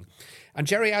dying. And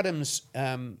Gerry Adams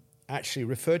actually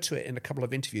referred to it in a couple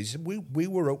of interviews. He said, we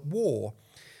were at war.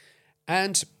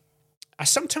 And I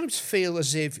sometimes feel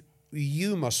as if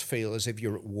you must feel as if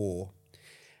you're at war.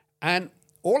 And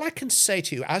all I can say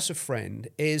to you as a friend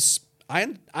is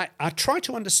I try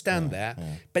to understand that,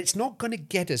 but it's not going to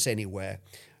get us anywhere.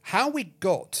 How we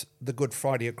got the Good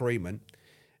Friday Agreement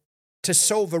to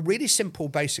solve a really simple,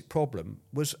 basic problem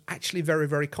was actually very,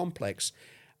 very complex.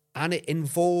 And it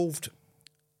involved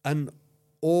an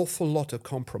awful lot of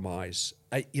compromise.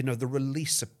 The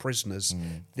release of prisoners,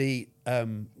 the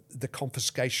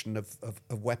confiscation of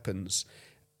weapons.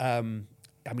 Some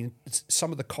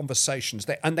of the conversations,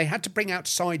 they had to bring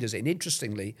outsiders in.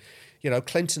 Interestingly,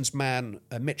 Clinton's man,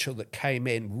 Mitchell, that came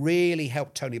in, really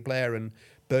helped Tony Blair and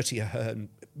Bertie Ahern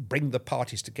bring the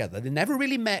parties together. They never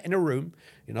really met in a room.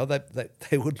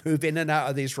 They would move in and out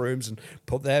of these rooms and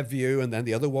put their view, and then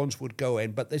the other ones would go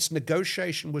in. But this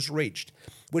negotiation was reached,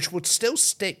 which would still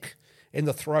stick in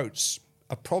the throats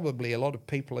of probably a lot of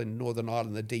people in Northern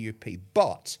Ireland, the DUP,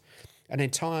 but an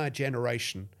entire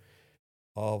generation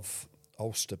of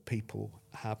Ulster people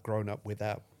have grown up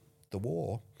without the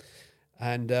war.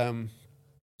 And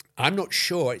I'm not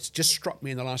sure, it's just struck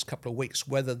me in the last couple of weeks,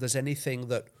 whether there's anything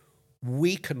that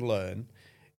we can learn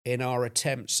in our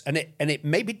attempts. And it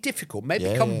may be difficult, may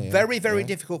become very, very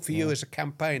difficult for you as a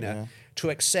campaigner to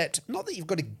accept, not that you've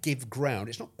got to give ground,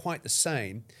 it's not quite the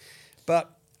same,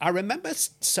 but I remember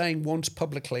saying once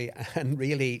publicly and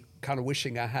really kind of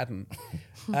wishing I hadn't.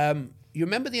 You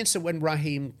remember the incident when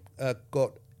Raheem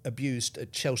got abused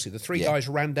at Chelsea? The three guys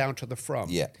ran down to the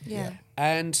front. Yeah.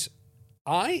 And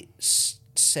I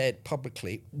said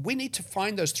publicly, we need to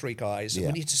find those three guys and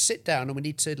we need to sit down and we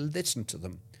need to listen to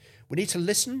them. We need to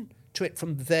listen to it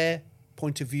from their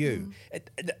point of view.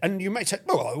 And you might say,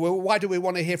 well, why do we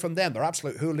want to hear from them? They're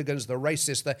absolute hooligans, they're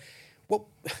racist, well,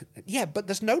 yeah, but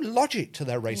there's no logic to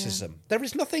their racism. Yeah. There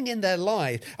is nothing in their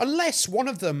life, unless one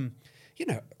of them,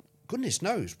 goodness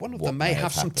knows, one of them may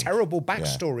have some terrible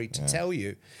backstory to tell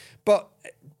you. But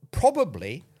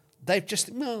probably they've just,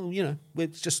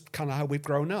 it's just kind of how we've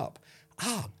grown up.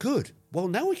 Good. Well,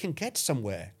 now we can get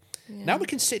somewhere. Yeah. Now we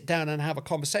can sit down and have a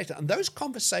conversation. And those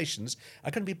conversations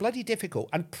are going to be bloody difficult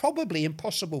and probably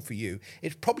impossible for you.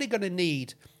 It's probably going to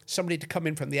need somebody to come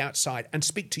in from the outside and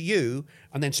speak to you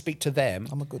and then speak to them.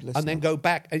 I'm a good listener. And then go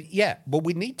back.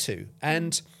 We need to.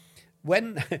 And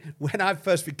when I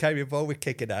first became involved with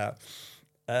Kick It Out,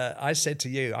 I said to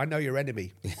you, I know your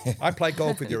enemy. I play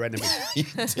golf with your enemy. You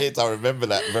did. I remember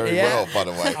that very well, by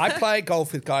the way. I play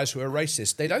golf with guys who are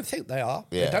racist. They don't think they are.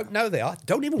 Yeah. They don't know they are.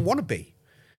 Don't even want to be.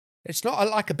 It's not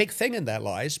like a big thing in their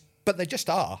lives, but they just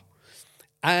are.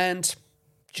 And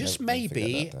just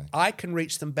maybe I can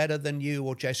reach them better than you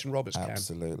or Jason Roberts can.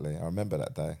 Absolutely. I remember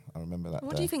that day.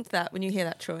 What do you think when you hear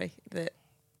that, Troy? That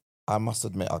I must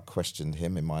admit I questioned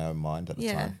him in my own mind at the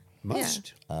time.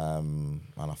 Must. And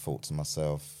I thought to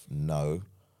myself, no.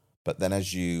 But then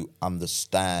as you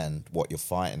understand what you're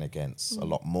fighting against a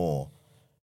lot more,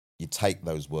 you take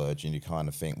those words and you kind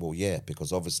of think, well, yeah,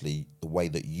 because obviously the way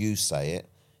that you say it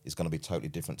is going to be totally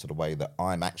different to the way that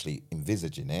I'm actually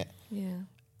envisaging it. Yeah.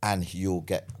 And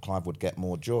Clive would get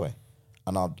more joy.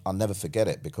 and I'll never forget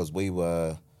it because we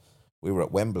were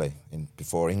at Wembley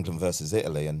before England versus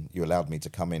Italy, and you allowed me to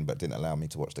come in but didn't allow me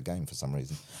to watch the game for some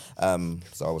reason.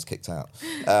 So I was kicked out.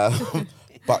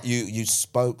 But you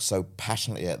spoke so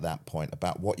passionately at that point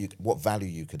about what value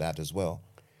you could add as well.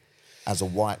 As a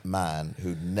white man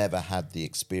who'd never had the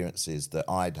experiences that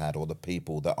I'd had or the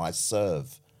people that I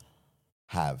serve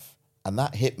have. And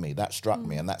that hit me, that struck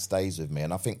me, and that stays with me.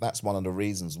 And I think that's one of the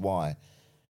reasons why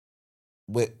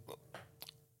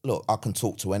look, I can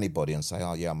talk to anybody and say,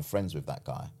 oh, yeah, I'm friends with that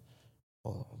guy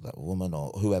or that woman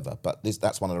or whoever. But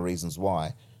that's one of the reasons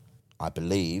why I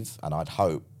believe and I'd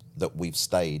hope that we've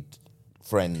stayed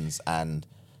friends and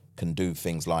can do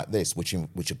things like this, which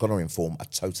are going to inform a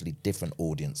totally different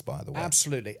audience, by the way.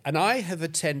 Absolutely. And I have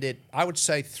attended, I would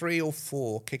say, 3 or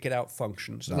 4 Kick It Out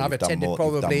functions. No, And I've you've done attended more-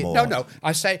 probably... you've done more. No.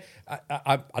 I say,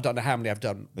 I don't know how many I've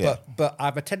done, Yeah. but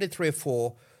I've attended 3 or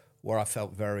 4 where I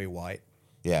felt very white.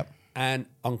 Yeah. And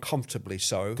uncomfortably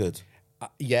so. Good.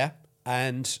 Yeah.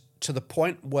 And to the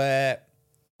point where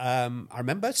I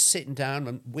remember sitting down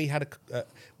and we had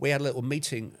a little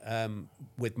meeting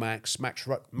with Max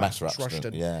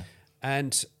Rushton. Yeah.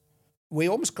 And we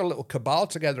almost got a little cabal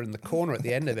together in the corner at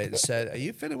the end of it and said, are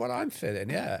you feeling what I'm feeling?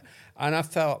 Yeah. And I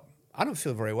felt, I don't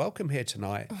feel very welcome here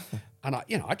tonight. And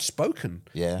I'd spoken.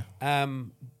 Yeah.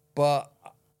 But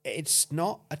it's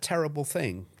not a terrible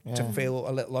thing to feel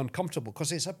a little uncomfortable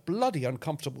because it's a bloody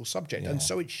uncomfortable subject, and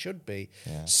so it should be.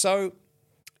 Yeah. So,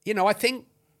 I think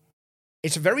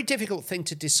it's a very difficult thing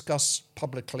to discuss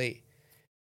publicly.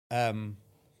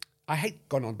 I hate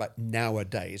going on about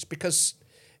nowadays because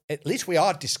at least we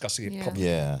are discussing it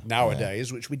publicly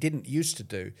nowadays, which we didn't used to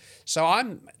do. So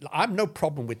I'm no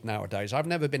problem with nowadays. I've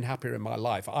never been happier in my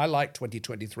life. I like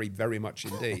 2023 very much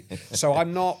indeed. So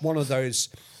I'm not one of those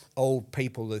old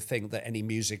people that think that any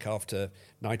music after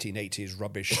 1980 is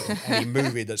rubbish, and any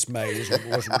movie that's made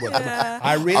wasn't worth it.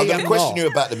 I really I'm going to question not. you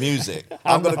about the music.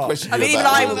 I'm going to question you about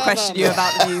Eli the will music. question you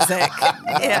about the music.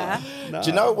 Yeah. Do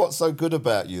you know what's so good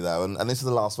about you, though? And this is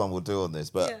the last one we'll do on this,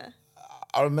 but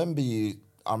I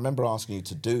remember asking you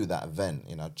to do that event,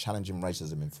 challenging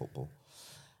racism in football.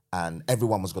 And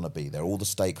everyone was going to be there, all the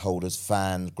stakeholders,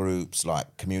 fan groups,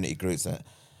 like community groups. And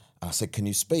I said, can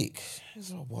you speak? He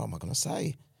said, what am I going to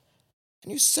say?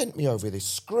 And you sent me over this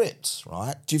script,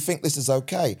 right? Do you think this is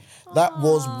okay? That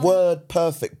was word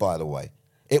perfect, by the way.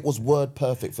 It was word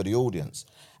perfect for the audience.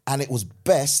 And it was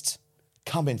best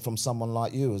coming from someone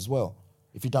like you as well,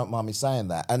 if you don't mind me saying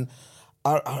that. And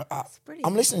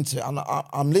I'm listening to it.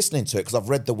 I'm listening to it because I've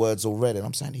read the words already, and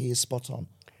I'm saying he is spot on.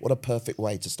 What a perfect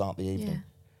way to start the evening.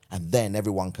 Yeah. And then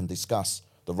everyone can discuss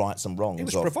the rights and wrongs. It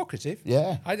was provocative.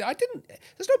 Yeah. I didn't...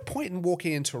 There's no point in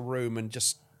walking into a room and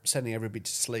just sending everybody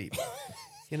to sleep.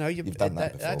 You've done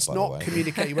that before, that's by the not way.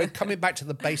 communicating. We're coming back to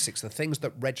the basics, the things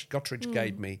that Reg Gottridge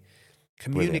gave me.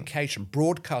 Communication,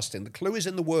 broadcasting. The clue is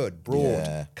in the word,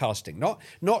 broadcasting.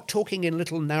 Not talking in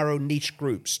little narrow niche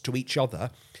groups to each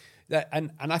other.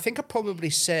 And I think I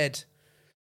probably said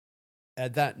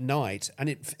that night,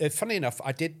 and funny enough,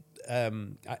 I did.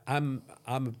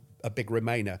 I'm a big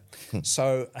Remainer,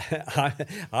 so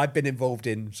I've been involved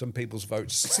in some people's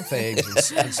votes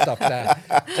things and stuff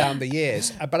down the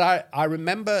years. But I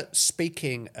remember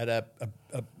speaking at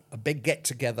a big get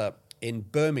together in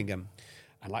Birmingham,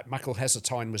 and like Michael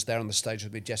Heseltine was there on the stage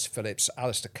with me, Jess Phillips,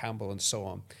 Alistair Campbell, and so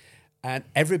on, and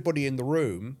everybody in the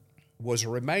room was a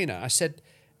Remainer. I said,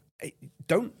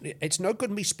 it's no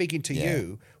good me speaking to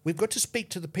you. We've got to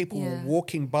speak to the people who are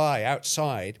walking by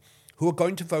outside who are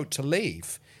going to vote to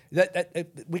leave. That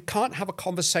we can't have a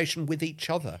conversation with each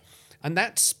other. And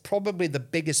that's probably the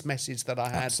biggest message that I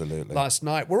had last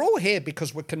night. We're all here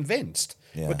because we're convinced.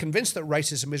 Yeah. We're convinced that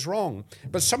racism is wrong.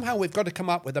 But somehow we've got to come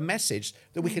up with a message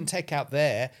that we can take out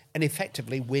there and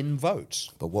effectively win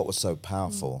votes. But what was so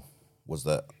powerful was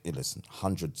that, listen,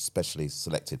 100 specially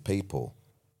selected people,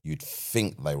 you'd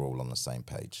think they were all on the same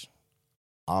page.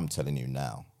 I'm telling you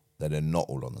now that they're not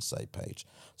all on the same page.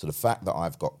 So the fact that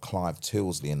I've got Clive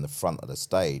Tyldesley in the front of the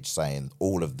stage saying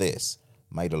all of this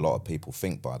made a lot of people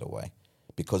think, by the way,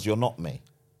 because you're not me.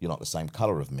 You're not the same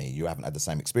colour of me. You haven't had the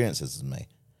same experiences as me.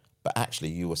 But actually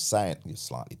you were saying, you're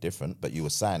slightly different, but you were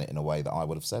saying it in a way that I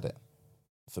would have said it.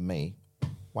 For me,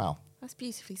 wow. That's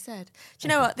beautifully said. Do you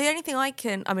know what? The only thing I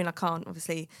can't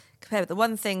obviously compare, but the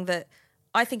one thing that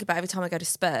I think about every time I go to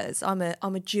Spurs, I'm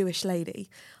a Jewish lady.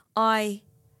 I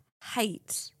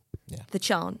hate the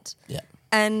chant. Yeah.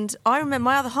 And I remember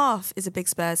my other half is a big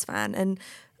Spurs fan. And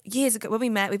years ago, when we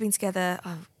met, we've been together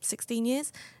 16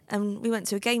 years, and we went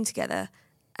to a game together.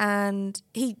 And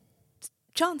he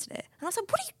chanted it. And I was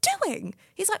like, what are you doing?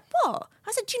 He's like, what?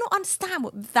 I said, do you not understand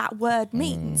what that word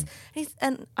means?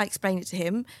 And I explained it to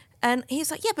him. And he was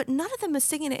like, yeah, but none of them are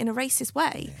singing it in a racist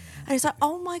way. And he's like,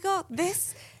 oh my God,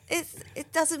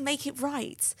 it doesn't make it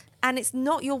right. And it's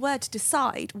not your word to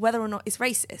decide whether or not it's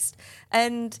racist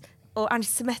or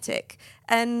anti-Semitic.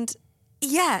 And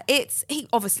yeah, he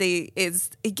obviously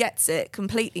he gets it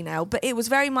completely now, but it was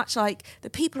very much like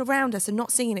the people around us are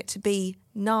not singing it to be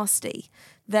nasty.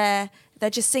 They're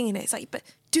just singing it. It's like, but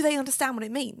do they understand what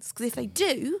it means? Because if they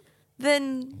do,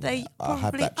 then they probably I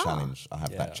have that are. challenge. I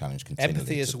have that challenge continually.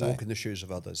 Empathy is today. a walk in the shoes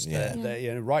of others.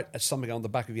 Yeah. Write something on the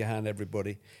back of your hand,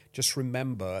 everybody. Just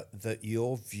remember that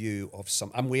your view of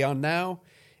and we are now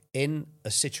in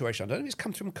a situation, I don't know if it's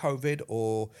come from COVID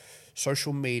or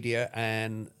social media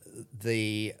and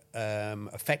the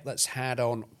effect that's had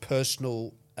on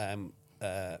personal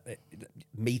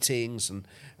meetings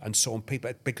and so on,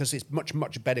 people, because it's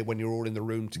much better when you're all in the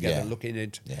room together looking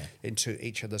into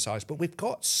each other's eyes. But we've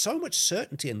got so much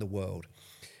certainty in the world.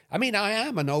 I mean, I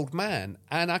am an old man,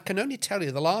 and I can only tell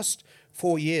you the last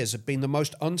 4 years have been the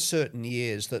most uncertain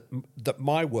years that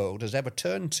my world has ever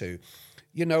turned to.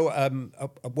 You know,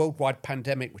 a worldwide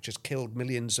pandemic which has killed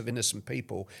millions of innocent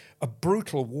people, a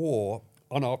brutal war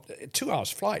on a 2 hours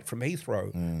flight from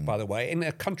Heathrow, by the way, in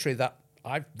a country that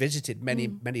I've visited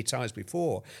many times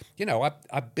before. You know,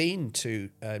 I've been to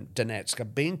Donetsk,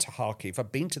 I've been to Kharkiv,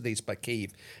 I've been to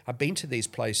Kyiv, I've been to these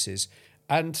places.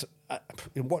 And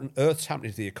what on earth's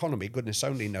happening to the economy, goodness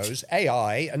only knows,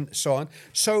 AI and so on.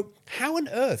 So how on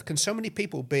earth can so many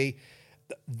people be,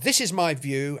 this is my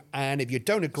view, and if you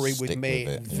don't agree with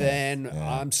me, then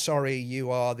I'm sorry, you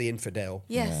are the infidel.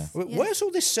 Yes. Where's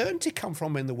all this certainty come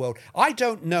from in the world? I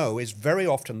don't know is very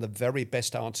often the very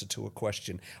best answer to a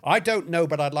question. I don't know,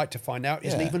 but I'd like to find out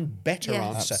is an even better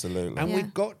answer. Absolutely. And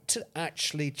we've got to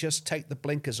actually just take the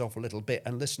blinkers off a little bit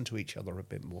and listen to each other a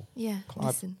bit more. Yeah,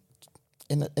 listen.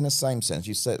 In the same sense,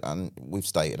 you said, and we've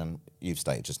stated, and you've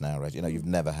stated just now, Reg, you know, you've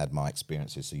never had my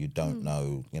experiences, so you don't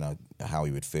know, you know, how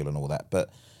you would feel and all that. But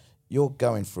you're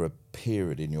going through a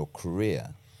period in your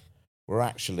career where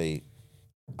actually,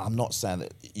 I'm not saying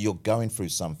that you're going through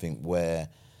something where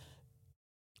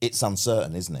it's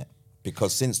uncertain, isn't it?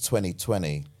 Because since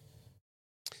 2020,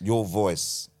 your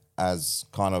voice has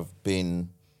kind of been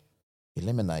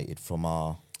eliminated from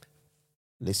our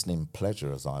listening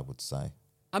pleasure, as I would say.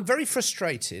 I'm very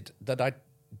frustrated that I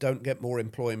don't get more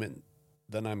employment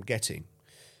than I'm getting.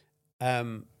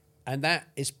 And that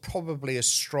is probably as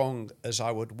strong as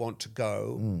I would want to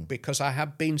go because I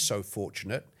have been so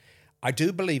fortunate. I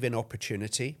do believe in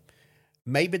opportunity.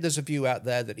 Maybe there's a view out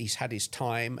there that he's had his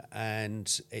time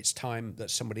and it's time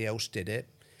that somebody else did it.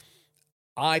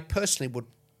 I personally would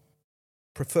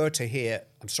prefer to hear,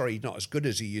 I'm sorry, you're not as good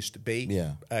as you used to be.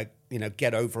 Yeah.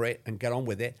 Get over it and get on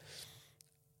with it.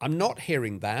 I'm not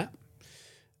hearing that.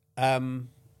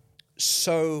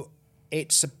 So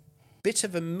it's a bit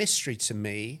of a mystery to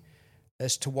me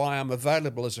as to why I'm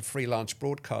available as a freelance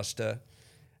broadcaster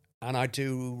and I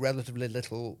do relatively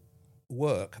little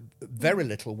work, very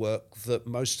little work that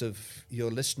most of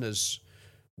your listeners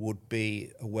would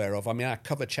be aware of. I mean, I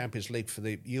cover Champions League for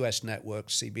the US network,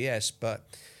 CBS, but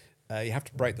you have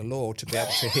to break the law to be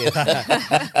able to hear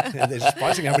that. It's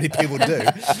surprising how many people do.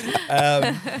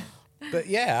 But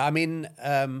yeah, I mean,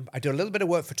 I do a little bit of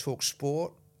work for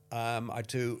TalkSport. I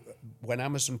do, when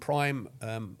Amazon Prime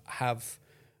have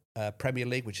Premier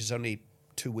League, which is only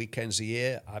 2 weekends a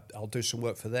year, I'll do some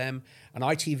work for them. And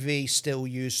ITV still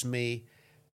use me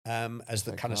as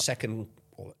the kind of second,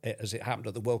 or as it happened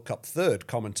at the World Cup, third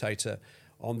commentator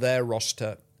on their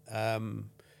roster.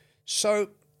 So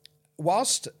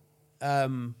whilst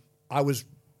I was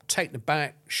taken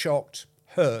aback, shocked,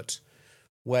 hurt,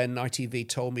 when ITV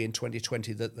told me in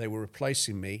 2020 that they were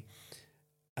replacing me,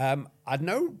 I had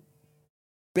no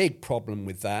big problem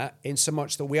with that, in so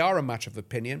much that we are a matter of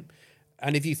opinion.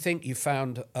 And if you think you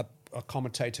found a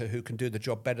commentator who can do the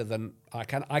job better than I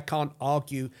can, I can't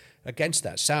argue against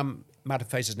that. Sam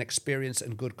Matterface is an experienced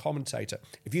and good commentator.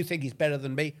 If you think he's better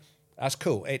than me, that's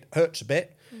cool. It hurts a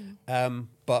bit,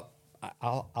 but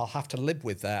I'll have to live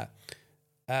with that.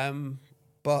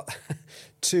 But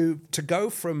to go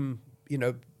from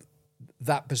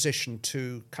that position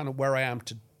to kind of where I am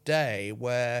today,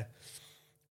 where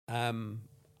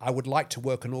I would like to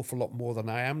work an awful lot more than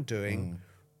I am doing,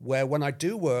 where when I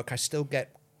do work, I still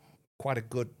get quite a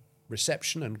good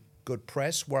reception and good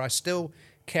press, where I still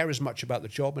care as much about the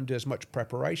job and do as much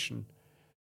preparation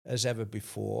as ever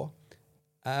before.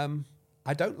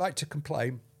 I don't like to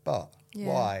complain, but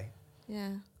why?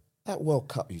 Yeah. That World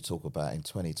Cup you talk about in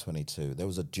 2022, there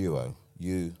was a duo,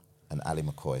 you and Ali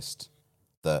McCoist.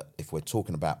 that if we're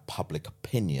talking about public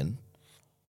opinion,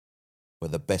 we're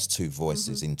the best two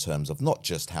voices in terms of not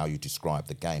just how you describe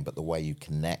the game, but the way you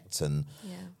connect and,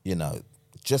 you know,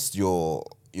 just your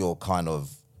kind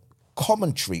of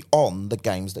commentary on the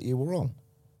games that you were on.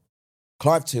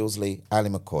 Clive Tyldesley, Ali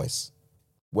McCoyce,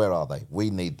 where are they?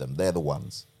 We need them. They're the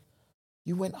ones.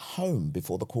 You went home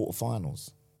before the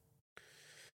quarterfinals.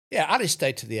 Yeah, Ali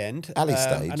stayed to the end. Ali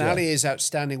stayed, and yeah. Ali is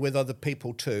outstanding with other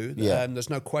people too. Yeah. There's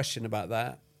no question about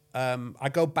that. I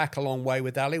go back a long way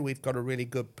with Ali. We've got a really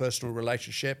good personal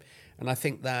relationship, and I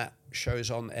think that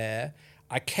shows on air.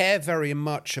 I care very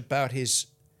much about his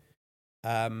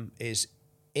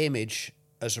image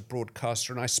as a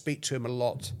broadcaster, and I speak to him a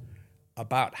lot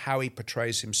about how he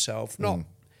portrays himself, not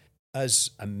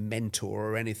as a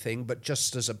mentor or anything, but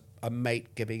just as a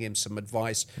mate giving him some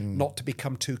advice, not to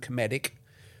become too comedic.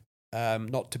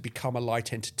 Not to become a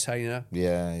light entertainer.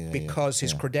 Because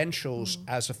his credentials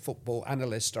as a football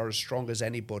analyst are as strong as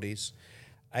anybody's.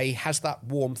 He has that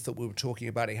warmth that we were talking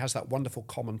about. He has that wonderful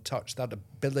common touch, that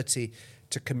ability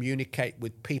to communicate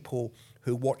with people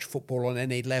who watch football on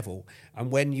any level.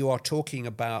 And when you are talking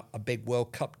about a big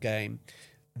World Cup game,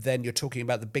 then you're talking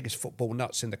about the biggest football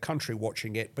nuts in the country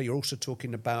watching it, but you're also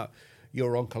talking about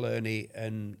your Uncle Ernie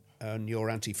and your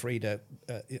Auntie Frida,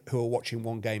 who are watching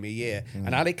one game a year.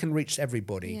 And Ali can reach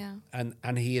everybody,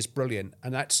 and he is brilliant.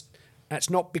 And that's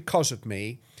not because of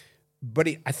me, but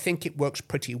I think it works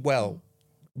pretty well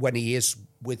when he is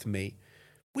with me.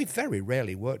 We very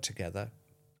rarely work together.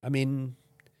 I mean,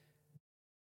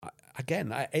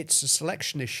 again, it's a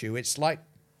selection issue. It's like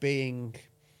being,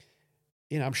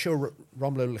 I'm sure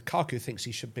Romelu Lukaku thinks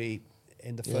he should be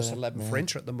in the first 11 for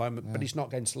Inter at the moment, but he's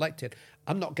not getting selected.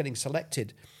 I'm not getting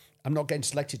selected. I'm not getting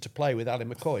selected to play with Ali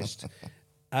McCoyce.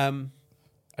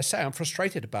 I say I'm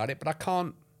frustrated about it, but I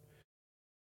can't.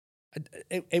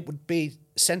 It would be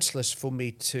senseless for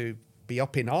me to be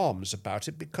up in arms about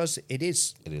it because it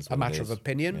is a matter of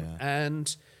opinion,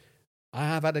 and I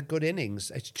have had a good innings.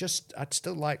 It's just I'd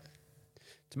still like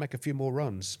to make a few more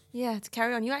runs. Yeah, to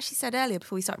carry on. You actually said earlier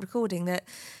before we started recording that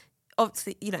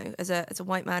obviously, as a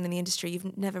white man in the industry,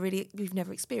 you've never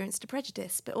experienced a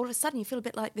prejudice, but all of a sudden you feel a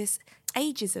bit like this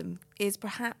ageism is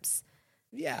perhaps.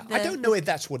 Yeah, I don't know if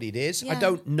that's what it is. Yeah. I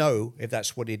don't know if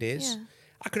that's what it is. Yeah.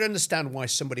 I could understand why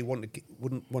somebody wouldn't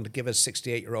want to give a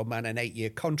 68-year-old man an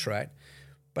 8-year contract,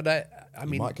 but I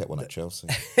mean, you might get one at Chelsea.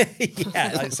 Yeah,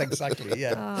 that's exactly.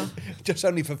 Yeah, just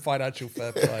only for financial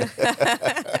fair play.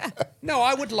 No,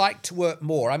 I would like to work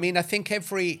more. I mean, I think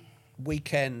every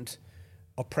weekend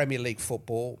of Premier League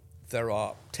football, there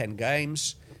are 10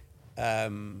 games.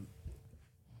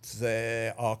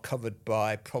 They are covered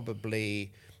by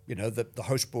probably, the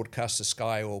host broadcaster,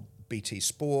 Sky or BT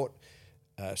Sport,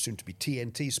 soon to be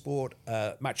TNT Sport.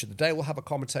 Match of the Day will have a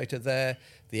commentator there.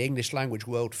 The English language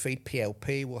world feed,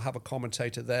 PLP, will have a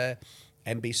commentator there.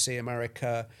 NBC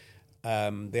America.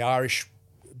 The Irish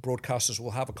broadcasters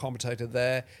will have a commentator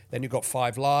there. Then you've got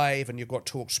 5 Live and you've got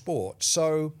Talk Sport.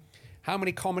 So how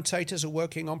many commentators are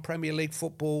working on Premier League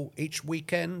football each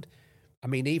weekend? I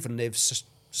mean, even if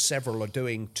several are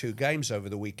doing 2 games over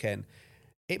the weekend,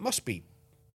 it must be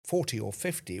 40 or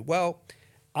 50. Well,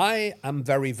 I am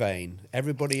very vain.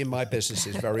 Everybody in my business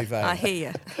is very vain. I hear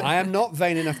you. I am not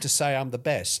vain enough to say I'm the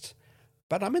best,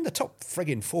 but I'm in the top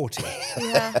friggin' 40.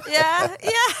 Yeah.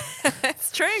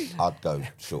 It's true. I'd go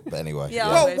short, but anyway. Yeah,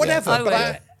 well, whatever.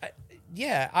 I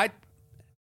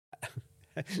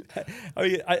But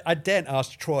I daren't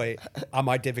ask Troy, am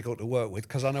I difficult to work with?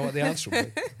 Because I know what the answer will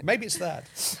be. Maybe it's that.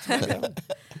 So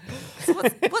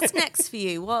what's next for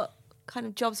you? What kind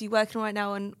of jobs are you working on right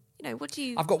now? And, what do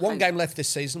you... I've got one game left this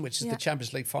season, which is the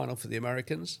Champions League final for the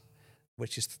Americans,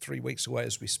 which is 3 weeks away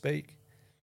as we speak.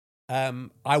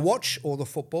 I watch all the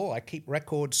football. I keep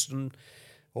records and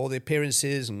all the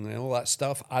appearances and all that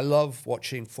stuff. I love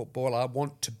watching football. I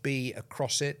want to be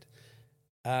across it.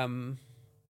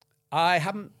 I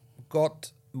haven't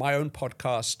got my own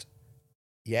podcast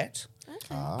yet.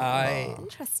 Okay.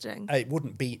 Interesting. It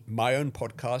wouldn't be my own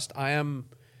podcast. I am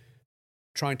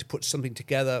trying to put something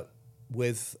together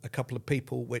with a couple of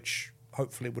people which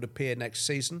hopefully would appear next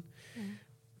season.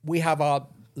 We have our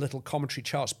little commentary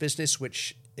charts business,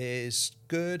 which is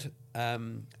good.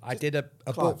 I did a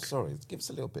Clive, book. Sorry, give us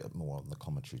a little bit more on the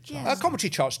commentary charts.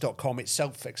 Commentarycharts.com, it's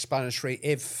self-explanatory.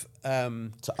 If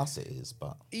to us it is,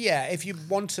 but... Yeah, if you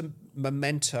want a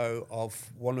memento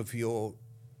of one of your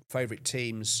favourite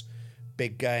teams'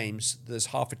 big games, there's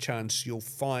half a chance you'll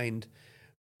find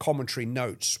commentary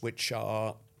notes, which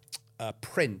are a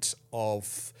print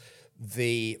of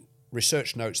the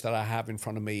research notes that I have in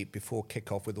front of me before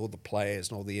kickoff with all the players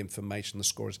and all the information, the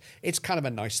scores. It's kind of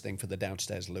a nice thing for the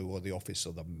downstairs loo or the office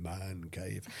or the man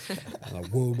cave, the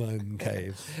woman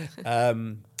cave.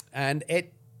 And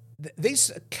these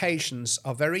occasions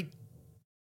are very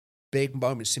big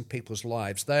moments in people's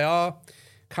lives. They are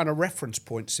kind of reference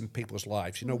points in people's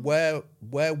lives. You know, where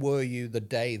were you the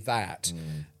day that?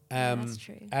 That's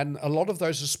true. And a lot of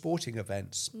those are sporting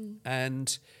events.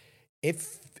 And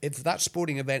if that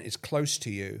sporting event is close to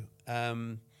you,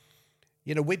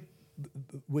 you know, we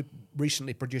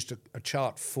recently produced a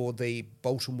chart for the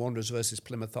Bolton Wanderers versus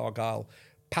Plymouth Argyle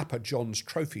Papa John's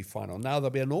Trophy final. Now there'll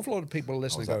be an awful lot of people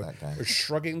listening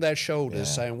shrugging their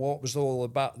shoulders, saying, "What was all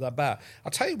about?"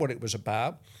 I'll tell you what it was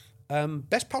about.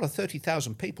 Best part of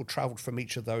 30,000 people travelled from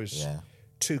each of those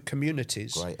two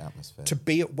communities. Great atmosphere. To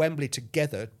be at Wembley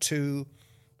together to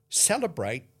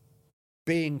celebrate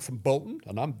being from Bolton,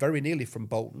 and I'm very nearly from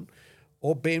Bolton,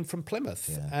 or being from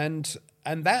Plymouth. And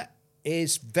that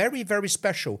is very, very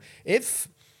special. If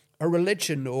a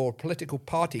religion or political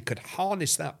party could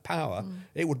harness that power,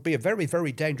 it would be a very,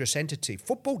 very dangerous entity.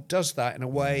 Football does that in a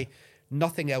way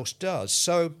nothing else does.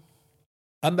 So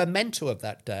a memento of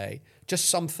that day, just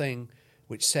something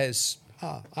which says,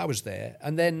 I was there,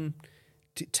 and then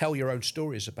to tell your own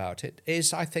stories about it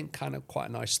is, I think, kind of quite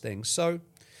a nice thing. So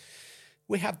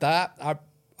we have that.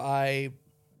 I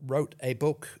wrote a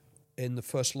book in the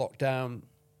first lockdown,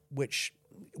 which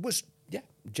was,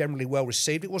 generally well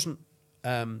received. It wasn't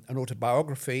an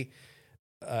autobiography.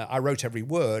 I wrote every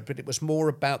word, but it was more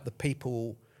about the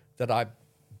people that I've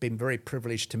been very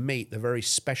privileged to meet, the very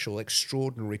special,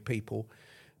 extraordinary people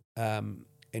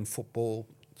in football,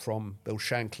 from Bill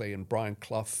Shankly and Brian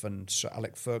Clough and Sir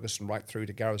Alec Ferguson right through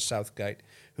to Gareth Southgate,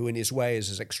 who in his way is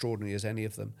as extraordinary as any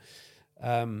of them.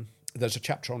 There's a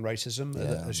chapter on racism,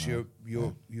 as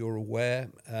you're aware.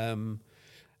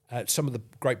 Some of the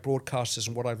great broadcasters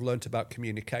and what I've learnt about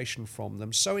communication from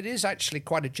them. So it is actually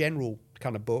quite a general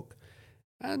kind of book.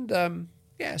 And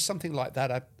something like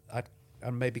that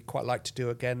I'd maybe quite like to do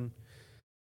again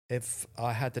if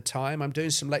I had the time. I'm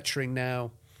doing some lecturing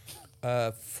now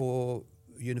for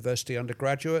university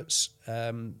undergraduates,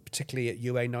 particularly at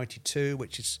UA 92,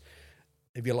 which is,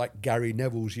 if you like, Gary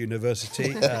Neville's university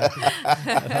at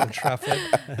Old Trafford.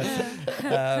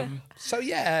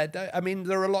 I mean,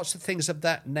 there are lots of things of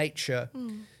that nature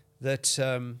that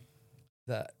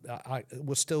I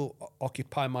will still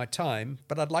occupy my time,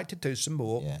 but I'd like to do some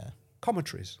more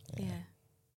commentaries.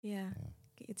 Yeah.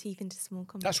 Get your teeth into some more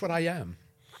commentaries. That's what I am.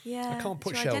 Yeah, I can't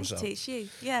put it's shelves up. It's you.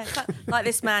 Yeah, it's like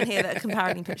this man here that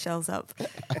can put shelves up.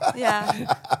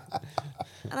 Yeah.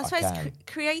 And I suppose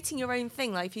creating your own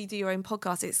thing, like if you do your own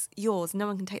podcast, it's yours. No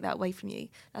one can take that away from you.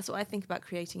 That's what I think about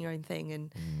creating your own thing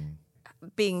and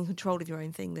being in control of your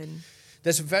own thing. Then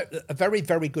there's a very,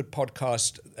 very good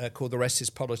podcast called The Rest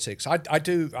Is Politics. I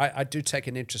do take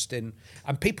an interest in,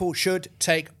 and people should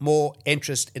take more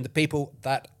interest in the people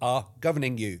that are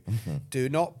governing you. Do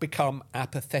not become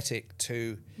apathetic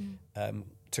to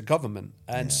government.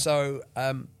 And so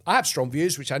I have strong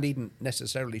views, which I needn't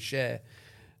necessarily share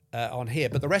on here.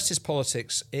 But The Rest Is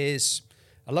Politics is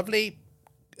a lovely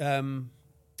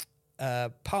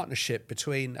partnership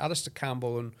between Alistair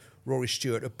Campbell and Rory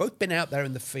Stewart, who've both been out there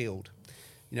in the field.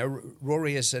 You know,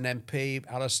 Rory as an MP,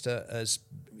 Alistair as,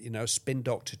 spin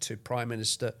doctor to Prime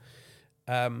Minister,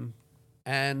 and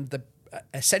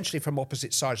essentially from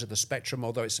opposite sides of the spectrum,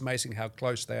 although it's amazing how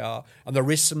close they are. And there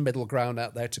is some middle ground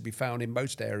out there to be found in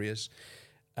most areas.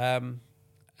 And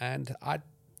I'd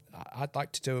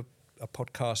like to do a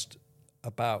podcast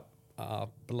about our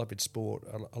beloved sport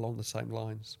along the same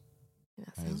lines.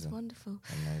 That sounds wonderful.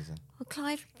 Amazing. Well,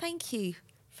 Clive, thank you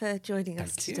for joining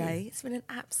us today. It's been an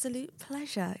absolute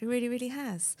pleasure. It really, really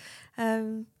has.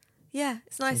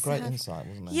 It's nice. Some great insight,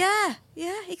 wasn't it?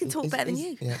 Yeah. He can talk better than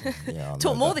you. Yeah,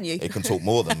 talk more than you. He can talk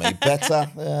more than me. Better?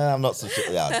 Yeah, I'm not so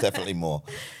sure. Yeah, definitely more.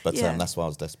 But that's why I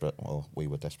was desperate. Well, we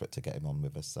were desperate to get him on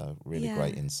with us. So really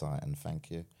great insight, and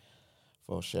thank you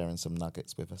for sharing some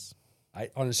nuggets with us.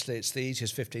 Honestly, it's the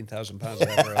easiest £15,000 I've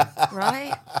ever earned.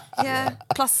 Right? Yeah.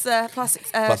 Plus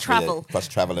travel. Plus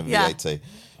travel and VAT.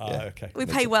 Okay. We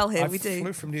pay well here, we do. I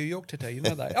flew from New York today, you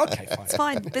know that. Okay, fine. It's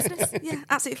fine. Business? Yeah,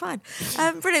 absolutely fine.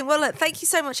 Brilliant. Well, look, thank you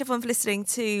so much, everyone, for listening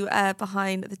to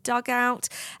Behind the Dugout.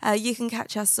 You can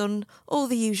catch us on all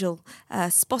the usual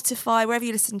Spotify, wherever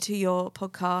you listen to your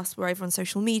podcast. We're over on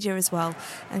social media as well.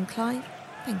 And Clive,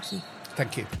 thank you.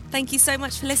 Thank you. Thank you so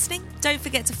much for listening. Don't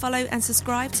forget to follow and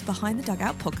subscribe to Behind the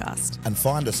Dugout Podcast. And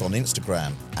find us on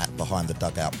Instagram at Behind the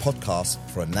Dugout Podcast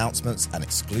for announcements and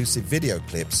exclusive video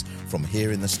clips from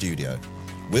here in the studio.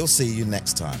 We'll see you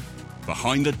next time.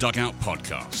 Behind the Dugout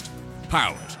Podcast,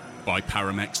 powered by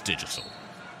Paramex Digital.